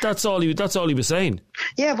 And that's all he was saying.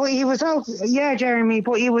 Yeah, but he was also, Jeremy,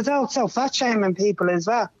 but he was also fat shaming people as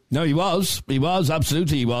well. No, he was,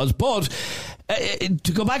 absolutely he was. But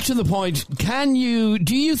to go back to the point,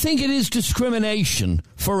 do you think it is discrimination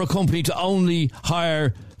for a company to only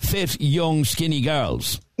hire fit, young, skinny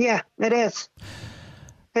girls? Yeah, it is.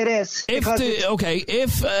 It is. If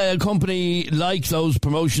a company like those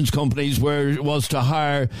promotions companies was to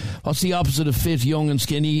hire, what's the opposite of fit, young and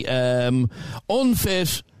skinny?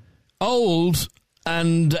 Unfit, old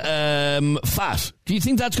and fat. Do you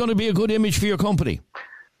think that's going to be a good image for your company?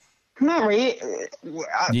 Not really.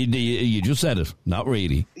 You just said it. Not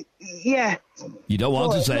really. Yeah. You don't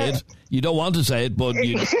want to say it. You don't want to say it, but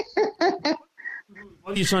you...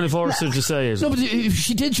 What are you trying to force her to say? No, but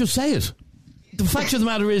she did just say it. The fact of the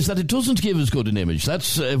matter is that it doesn't give as good an image.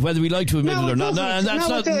 That's whether we like to admit it or not.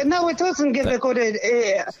 It doesn't give a good an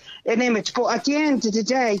image. But at the end of the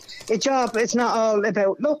day, a job is not all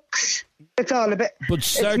about looks. It's all about. But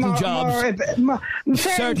certain jobs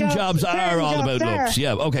are all about looks.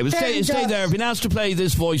 Yeah. Okay. But stay there. I've been asked to play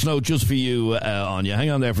this voice note just for you, Anya.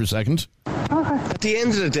 Hang on there for a second. Okay. At the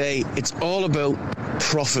end of the day, it's all about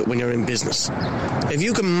profit when you're in business. If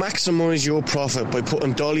you can maximise your profit by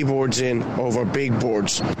putting dolly boards in over big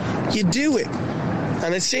boards, you do it.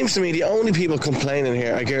 And it seems to me the only people complaining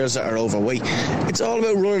here are girls that are overweight. It's all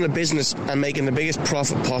about running a business and making the biggest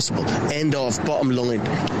profit possible. End of, bottom line.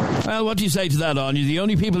 Well, what do you say to that, Anya? The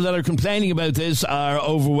only people that are complaining about this are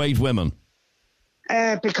overweight women.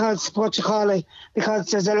 Because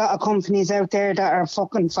there's a lot of companies out there that are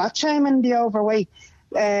fucking fat shaming the overweight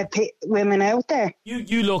women out there.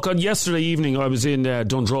 You look, on yesterday evening I was in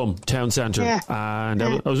Dundrum town centre, and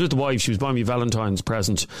I was with the wife. She was buying me Valentine's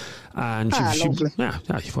present, and she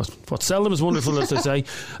what seldom is wonderful, as they say.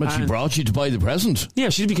 But she brought you to buy the present. Yeah,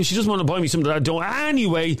 because she doesn't want to buy me something that I don't.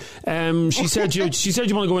 Anyway, she said you want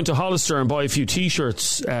to go into Hollister and buy a few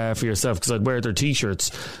T-shirts for yourself, because I'd wear their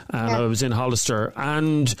T-shirts, and I was in Hollister,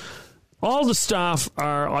 and all the staff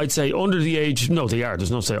are, I'd say, under the age... No, they are.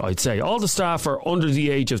 There's no say, I'd say. All the staff are under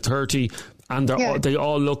the age of 30, and they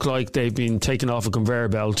all look like they've been taken off a conveyor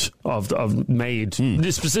belt of made,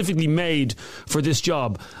 specifically made for this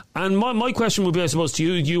job. And my question would be, I suppose, to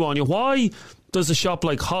you, Anya, why does a shop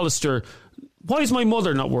like Hollister... Why is my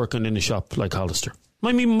mother not working in a shop like Hollister?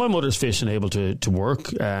 I mean, my mother's fit and able to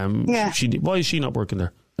work. Why is she not working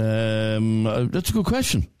there? That's a good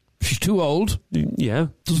question. She's too old. Yeah.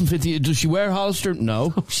 Doesn't fit does she wear Hollister?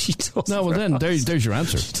 No. Oh, she doesn't. No, well then, there's your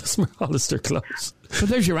answer. She doesn't wear Hollister clothes. But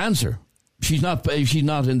there's your answer. She's not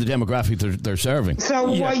in the demographic they're serving.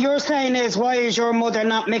 So what you're saying is, why is your mother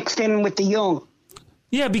not mixed in with the young?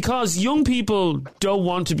 Yeah, because young people don't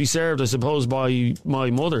want to be served, I suppose, by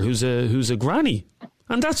my mother, who's a granny,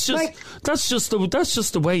 and that's just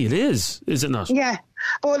the way it is it not? Yeah,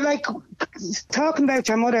 but like talking about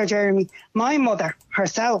your mother, Jeremy, my mother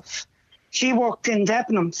herself, she worked in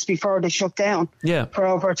Debenhams before they shut down. Yeah, for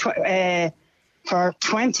over for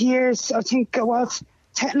 20 years, I think it was.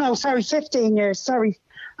 15 years, sorry.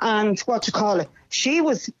 And she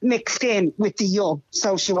was mixed in with the young.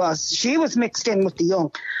 So she was mixed in with the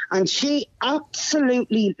young. And she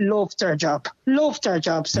absolutely loved her job.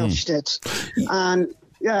 So she did. And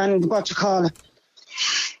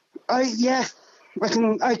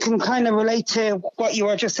I can kind of relate to what you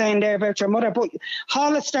were just saying there about your mother. But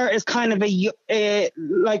Hollister is kind of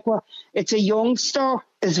it's a young store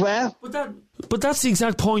as well. But that's the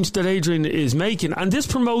exact point that Adrian is making. And this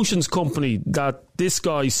promotions company that this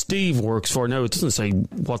guy Steve works for, now it doesn't say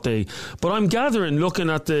what but I'm gathering,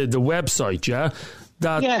 looking at the website,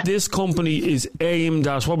 that this company is aimed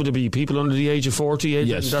at, what would it be, people under the age of 40?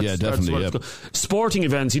 Yes, definitely. Sporting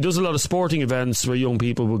events. He does a lot of sporting events where young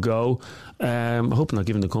people would go. I hope I'm not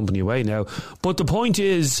giving the company away now. But the point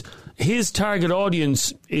is, his target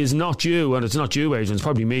audience is not you, and it's not you, Adrian. It's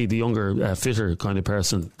probably me, the younger, fitter kind of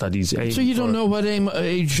person that he's aiming. So you don't know what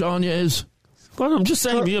age Anya is? Well, I'm just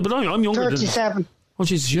saying, but I'm younger 37. Oh,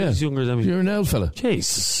 she's younger than me. You're an old fella.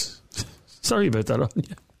 Jesus. Sorry about that,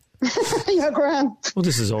 Anya. You're grand. Oh,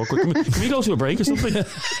 this is awkward. Can we go to a break or something?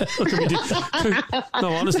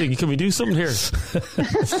 No, honestly, can we do something here?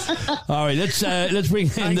 All right, let's bring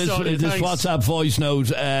in this WhatsApp voice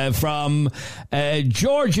note from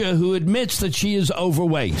Georgia, who admits that she is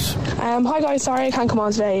overweight. Hi guys, sorry I can't come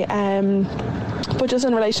on today. But just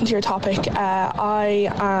in relation to your topic,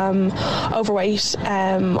 I am overweight.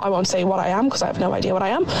 I won't say what I am because I have no idea what I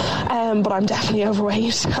am, but I'm definitely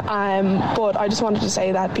overweight. But I just wanted to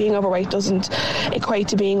say that being overweight doesn't equate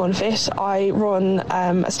to being unfit. I run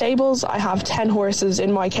a stables. I have 10 horses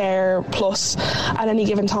in my care plus at any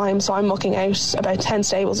given time, so I'm mucking out about 10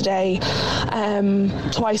 stables a day,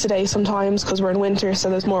 twice a day sometimes because we're in winter, so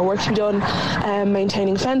there's more work to be done,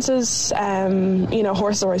 maintaining fences,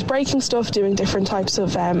 horses are always breaking stuff, doing different types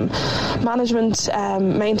of management,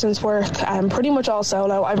 maintenance work, pretty much all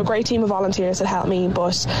solo. I have a great team of volunteers that help me,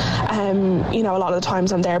 but a lot of the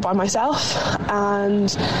times I'm there by myself,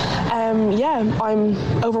 and I'm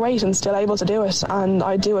overweight and still able to do it, and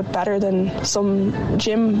I do it better than some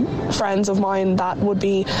gym friends of mine that would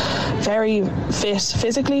be very fit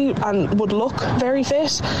physically and would look very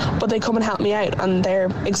fit, but they come and help me out and they're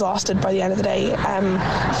exhausted by the end of the day.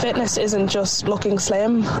 Fitness isn't just looking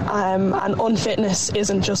slim, and unfitness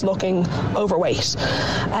isn't just looking overweight.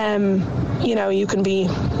 You can be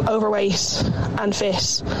overweight and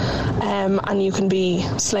fit, and you can be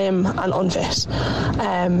slim and unfit.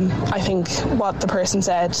 I think what the person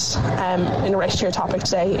said in relation to your topic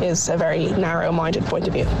today is a very narrow-minded point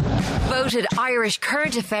of view. Voted Irish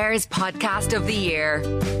Current Affairs Podcast of the Year.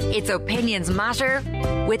 It's Opinions Matter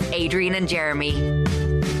with Adrian and Jeremy.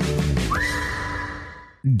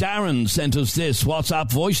 Darren sent us this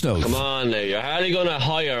WhatsApp voice note. Come on now, you're hardly going to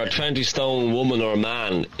hire a 20-stone woman or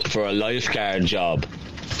man for a lifeguard job.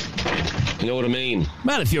 You know what I mean?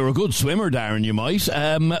 Well, if you're a good swimmer, Darren, you might.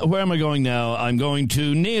 Where am I going now? I'm going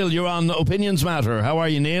to Neil. You're on Opinions Matter. How are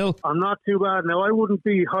you, Neil? I'm not too bad. Now, I wouldn't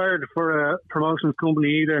be hired for a promotions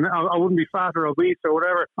company either. And I wouldn't be fat or obese or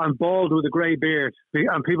whatever. I'm bald with a grey beard.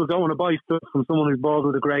 And people don't want to buy stuff from someone who's bald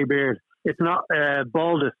with a grey beard. It's not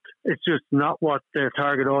baldest. It's just not what their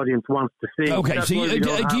target audience wants to see. Okay, so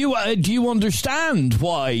do you understand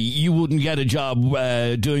why you wouldn't get a job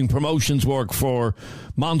doing promotions work for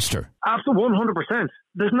Monster? Absolutely, 100%.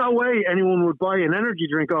 There's no way anyone would buy an energy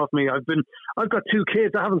drink off me. I've got 2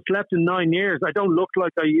 kids. I haven't slept in 9 years. I don't look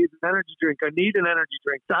like I use an energy drink. I need an energy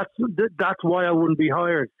drink. That's why I wouldn't be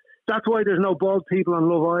hired. That's why there's no bald people on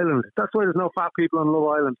Love Island. That's why there's no fat people on Love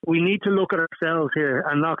Island. We need to look at ourselves here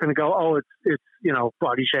and not going to go, oh, it's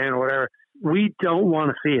body shaming or whatever. We don't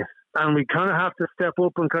want to see it. And we kind of have to step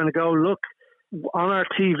up and kind of go, look, on our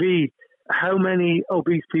TV, how many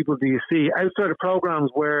obese people do you see outside of programs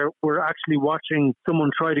where we're actually watching someone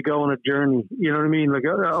try to go on a journey? You know what I mean? Like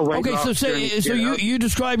a weight loss journey. So you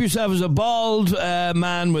describe yourself as a bald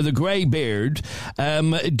man with a grey beard.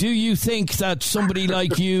 Do you think that somebody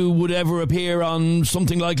like you would ever appear on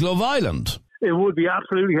something like Love Island? It would be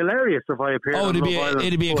absolutely hilarious if I appeared on Love Island.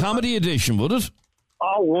 It'd be a comedy edition, would it?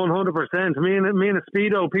 Oh, 100%. Me and a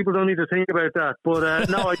Speedo, people don't need to think about that. But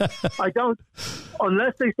no, I don't.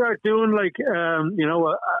 Unless they start doing like,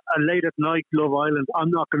 a late at night Love Island, I'm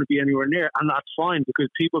not going to be anywhere near. And that's fine because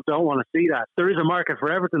people don't want to see that. There is a market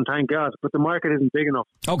for everything, thank God, but the market isn't big enough.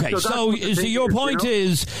 Okay, so your point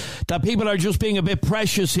is that people are just being a bit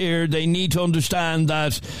precious here. They need to understand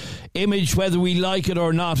that image, whether we like it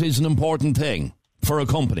or not, is an important thing for a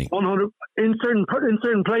company. 100. In certain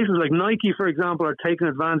places, like Nike, for example, are taking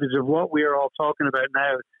advantage of what we are all talking about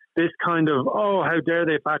now. This kind of, oh, how dare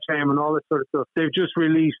they fat shame and all this sort of stuff. They've just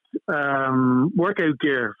released workout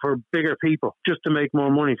gear for bigger people just to make more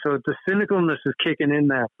money. So the cynicalness is kicking in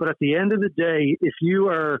there. But at the end of the day, if you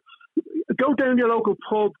are, go down to your local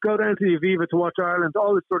pub, go down to the Aviva to watch Ireland,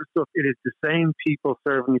 all this sort of stuff, it is the same people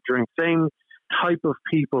serving you drinks, same type of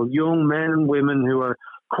people, young men and women who are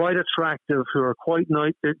quite attractive, who are quite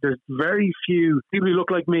nice. There's very few people who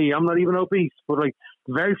look like me. I'm not even obese, but like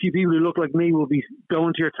very few people who look like me will be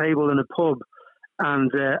going to your table in a pub and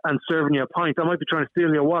serving you a pint. I might be trying to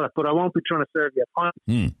steal your wallet, but I won't be trying to serve you a pint.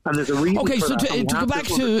 And there's a reason. Okay, for so that.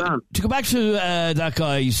 to go back to that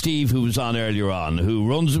guy Steve who was on earlier on, who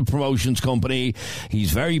runs a promotions company.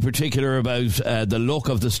 He's very particular about the look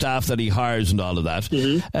of the staff that he hires and all of that.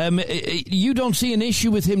 You don't see an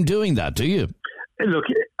issue with him doing that, do you? Look,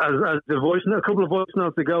 as a couple of voice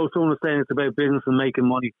notes ago, someone was saying it's about business and making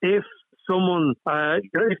money. If someone,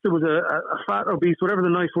 if there was a fat, obese, whatever the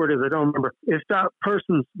nice word is, I don't remember. If that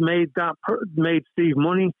person made Steve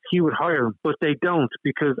money, he would hire him. But they don't,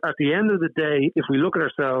 because at the end of the day, if we look at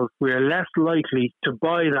ourselves, we are less likely to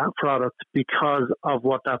buy that product because of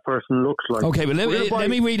what that person looks like. Okay, but let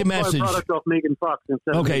me read a message. Let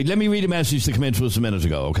me read a message that came into us a minute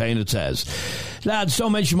ago, okay? And it says, lads,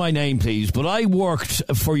 don't mention my name, please, but I worked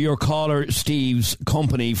for your caller Steve's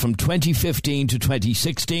company from 2015 to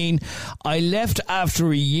 2016. I left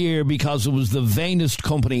after a year because it was the vainest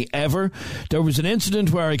company ever. There was an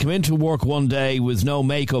incident where I came into work one day with no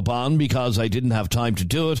makeup on because I didn't have time to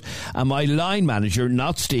do it, and my line manager,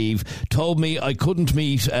 not Steve, told me I couldn't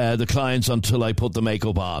meet the clients until I put the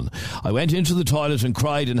makeup on. I went into the toilet and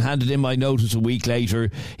cried and handed in my notice a week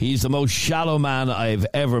later. He's the most shallow man I've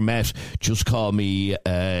ever met. Just call me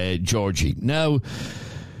Georgie. Now,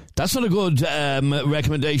 that's not a good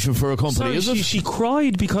recommendation for a company, is it? She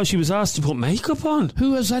cried because she was asked to put makeup on.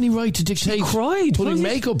 Who has any right to dictate putting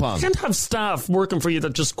makeup on? You can't have staff working for you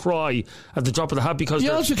that just cry at the drop of the hat because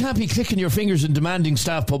you also can't be clicking your fingers and demanding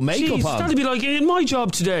staff put makeup on. That'd be like in my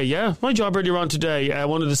job today, yeah? My job earlier on today,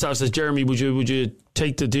 one of the staff says, Jeremy, would you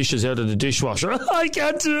take the dishes out of the dishwasher? I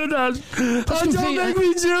can't do that.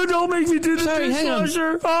 Don't make me do the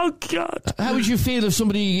dishwasher. Oh, God. How would you feel if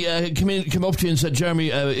somebody came up to you and said,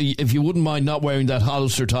 Jeremy, if you wouldn't mind not wearing that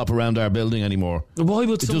Hollister top around our building anymore? Why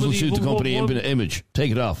would it doesn't suit the company image.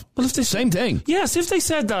 Take it off. Well, if they same thing. Yes, if they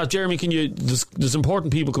said that, Jeremy, there's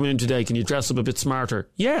important people coming in today, can you dress up a bit smarter?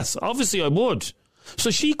 Yes, obviously I would. So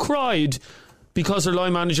she cried because her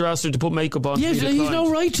line manager asked her to put makeup on. Yes, he's no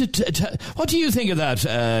right to what do you think of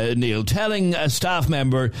that, Neil? Telling a staff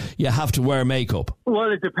member you have to wear makeup?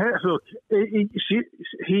 Well, it depends. Look,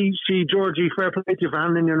 Georgie, fair play to you for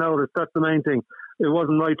handing your notice. That's the main thing. It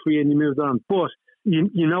wasn't right for you and you moved on. But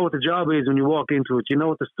you know what the job is when you walk into it. You know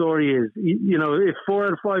what the story is. You know, if 4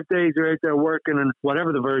 out of 5 days you're out there working and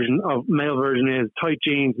whatever the male version is, tight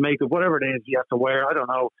jeans, makeup, whatever it is you have to wear, I don't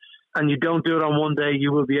know, and you don't do it on one day,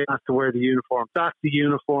 you will be asked to wear the uniform. That's the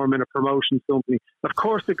uniform in a promotions company. Of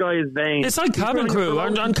course, the guy is vain. It's like cabin crew.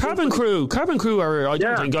 And cabin crew are. I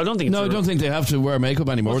don't think they have to wear makeup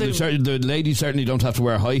anymore. The ladies certainly don't have to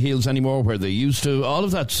wear high heels anymore, where they used to. All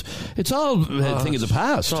of that's. It's all a thing of the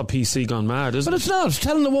past. It's all PC gone mad, isn't it? But it's not. It's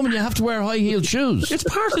telling a woman you have to wear high heeled shoes. It's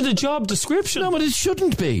part of the job description. No, but it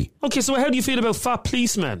shouldn't be. Okay, so how do you feel about fat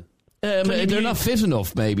policemen? They're not fit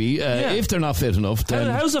enough, maybe. If they're not fit enough, then...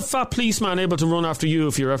 How's a fat policeman able to run after you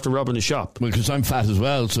if you're after robbing a shop? Well, because I'm fat as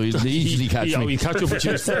well, so he'll easily catch me. He'll catch up with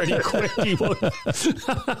you fairly quick.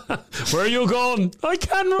 Where are you going? I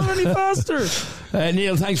can't run any faster.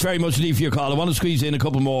 Neil, thanks very much indeed for your call. I want to squeeze in a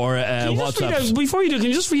couple more WhatsApps. Before you do, can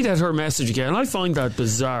you just read out her message again? I find that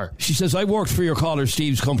bizarre. She says, I worked for your caller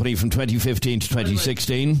Steve's company from 2015 to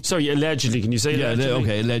 2016. Sorry, allegedly. Can you say allegedly?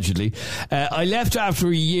 Okay, allegedly. I left after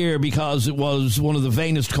a year because it was one of the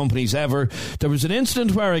vainest companies ever. There was an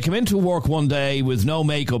incident where I came into work one day with no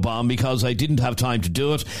makeup on because I didn't have time to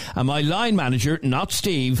do it, and my line manager, not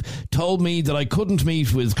Steve, told me that I couldn't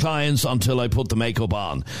meet with clients until I put the makeup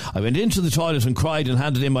on. I went into the toilet and cried and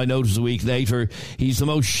handed in my notice a week later. He's the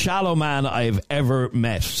most shallow man I've ever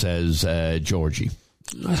met, says Georgie.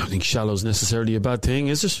 I don't think shallow's necessarily a bad thing,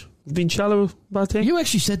 is it? Being shallow a bad thing? You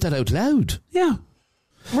actually said that out loud. Yeah.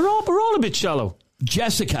 We're all a bit shallow.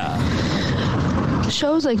 Jessica.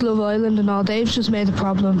 Shows like Love Island and all, they've just made the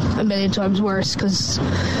problem a million times worse, because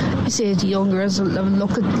you see the young girls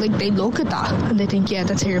look at that and they think, yeah,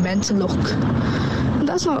 that's how you're meant to look, and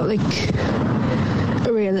that's not like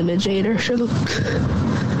a real image either. Sure, look,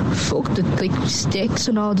 fuck the like sticks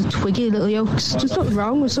and all the twiggy little yolks. There's nothing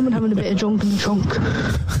wrong with someone having a bit of junk in the trunk.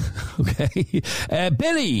 Okay.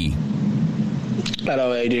 Billy.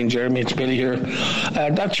 Hello, Adrian, Jeremy, it's Billy here.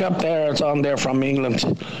 That chap there that's on there from England,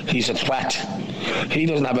 he's a twat. He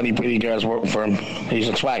doesn't have any pretty girls working for him. He's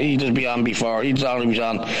a twat. He just be on before. He's on.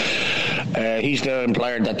 He's the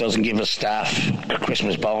employer that doesn't give his staff the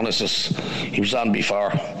Christmas bonuses. He was on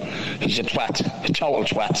before. He's a twat, a total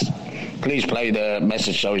twat. Please play the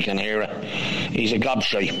message so we can hear it. He's a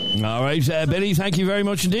gobshite. All right, Billy, thank you very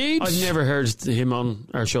much indeed. I've never heard him on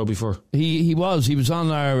our show before. He was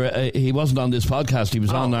on our. He wasn't on this podcast. He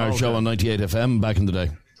was on our show on 98 FM back in the day.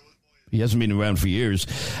 He hasn't been around for years.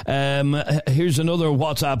 Here's another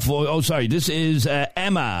WhatsApp voice. Oh, sorry. This is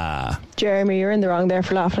Emma. Jeremy, you're in the wrong there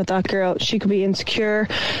for laughing at that girl. She could be insecure.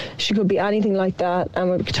 She could be anything like that. And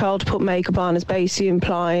we're told to put makeup on is basically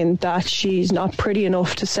implying that she's not pretty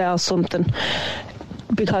enough to sell something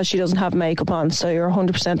because she doesn't have makeup on. So you're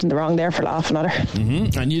 100% in the wrong there for laughing at her.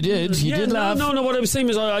 Mm-hmm. And you did. You did laugh. No. What I was saying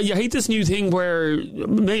is, I hate this new thing where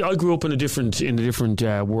I grew up in a different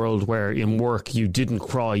world where in work you didn't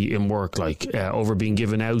cry in work over being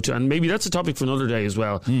given out, and maybe that's a topic for another day as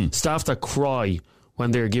well. Staff that cry when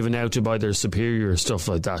they're given out to by their superior, stuff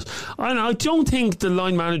like that. And I don't think the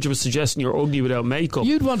line manager was suggesting you're ugly without makeup.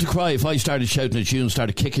 You'd want to cry if I started shouting at you and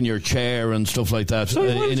started kicking your chair and stuff like that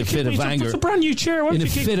in a fit of anger. It's a brand new chair. In a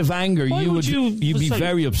fit of anger, you'd be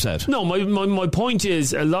very upset. No, my point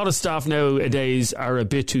is a lot of staff nowadays are a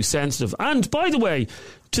bit too sensitive. And by the way,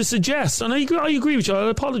 to suggest, and I agree with you, I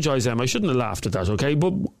apologise, Em, I shouldn't have laughed at that, okay?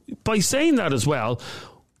 But by saying that as well,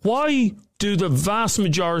 why do the vast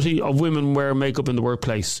majority of women wear makeup in the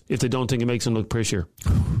workplace if they don't think it makes them look prettier?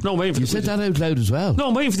 No, I'm waiting for you said that out loud as well. No,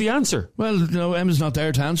 I'm waiting for the answer. Well, no, Emma's not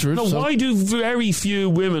there to answer it. No, why do very few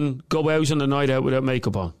women go out on a night out without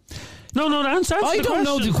makeup on? No, answer I don't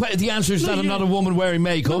know the answer is that I'm not a woman wearing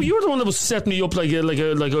makeup. No, you're the one that was setting me up like a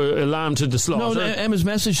lamb to the slaughter. No, Emma's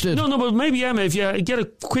message did. No, but maybe Emma, if you get a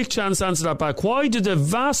quick chance to answer that back, why do the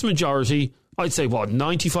vast majority, I'd say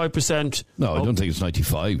 95%? No, I don't think it's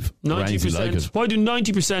 95. 90%. Like it. Why do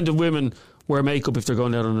 90% of women wear makeup if they're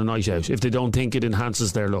going out on a night out, if they don't think it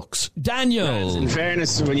enhances their looks? Daniel. In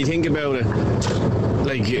fairness, when you think about it,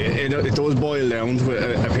 it does boil down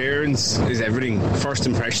to appearance is everything. First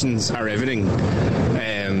impressions are everything,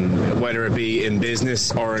 whether it be in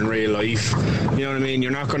business or in real life. You know what I mean?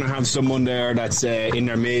 You're not going to have someone there that's in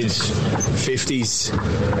their mid-50s,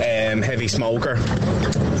 heavy smoker,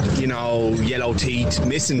 yellow teeth,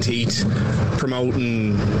 missing teeth,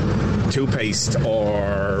 promoting toothpaste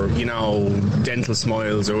or dental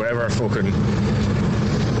smiles or whatever fucking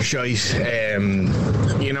shite.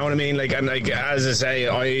 You know what I mean? As I say,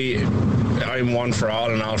 I'm one for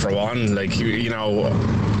all and all for one.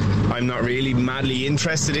 I'm not really madly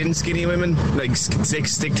interested in skinny women, like stick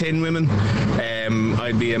thin women.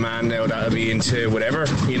 I'd be a man now that would be into whatever,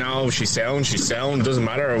 she's sound, doesn't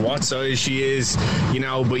matter what size she is,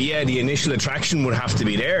 but yeah, the initial attraction would have to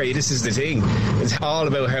be there. This is the thing. It's all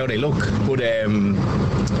about how they look. But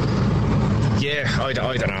yeah, I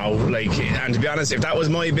don't know. And to be honest, if that was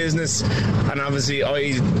my business, and obviously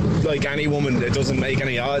I, like any woman, it doesn't make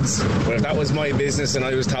any odds, but if that was my business and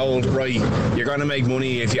I was told, right, you're going to make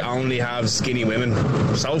money if you only have skinny women,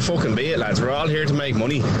 so fucking be it, lads. We're all here to make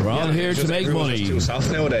money. We're all here to make money. Too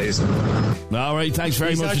soft nowadays. All right, thanks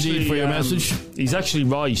very much indeed for your message. He's actually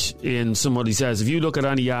right in what he says. If you look at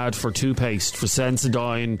any ad for toothpaste, for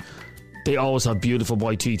Sensodyne, they always have beautiful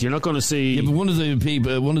white teeth. You're not going to see. Yeah, but one of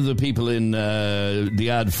the people in the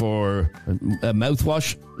ad for a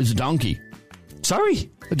mouthwash is a donkey.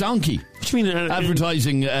 Sorry, a donkey. What do you mean?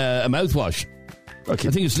 Advertising a mouthwash. Okay.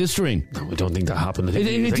 I think it's Listerine. No, I don't think that happened. It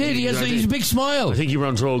did. He's a big smile. I think you're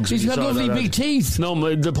on drugs. He's got lovely big teeth.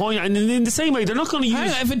 No, the point, and in the same way, they're not going to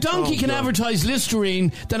use. If a donkey can advertise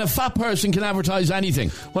Listerine, then a fat person can advertise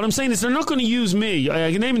anything. What I'm saying is, they're not going to use me.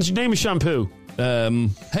 Name a shampoo.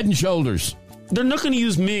 Head and Shoulders. They're not going to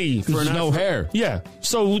use me for no hair. Yeah.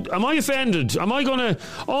 So am I offended? Am I going to,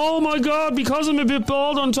 oh my God, because I'm a bit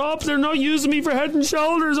bald on top, they're not using me for Head and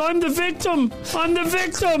Shoulders. I'm the victim.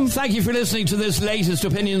 Thank you for listening to this latest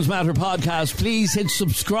Opinions Matter podcast. Please hit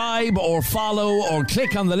subscribe or follow or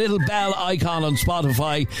click on the little bell icon on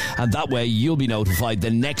Spotify, and that way you'll be notified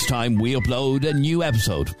the next time we upload a new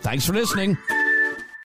episode. Thanks for listening.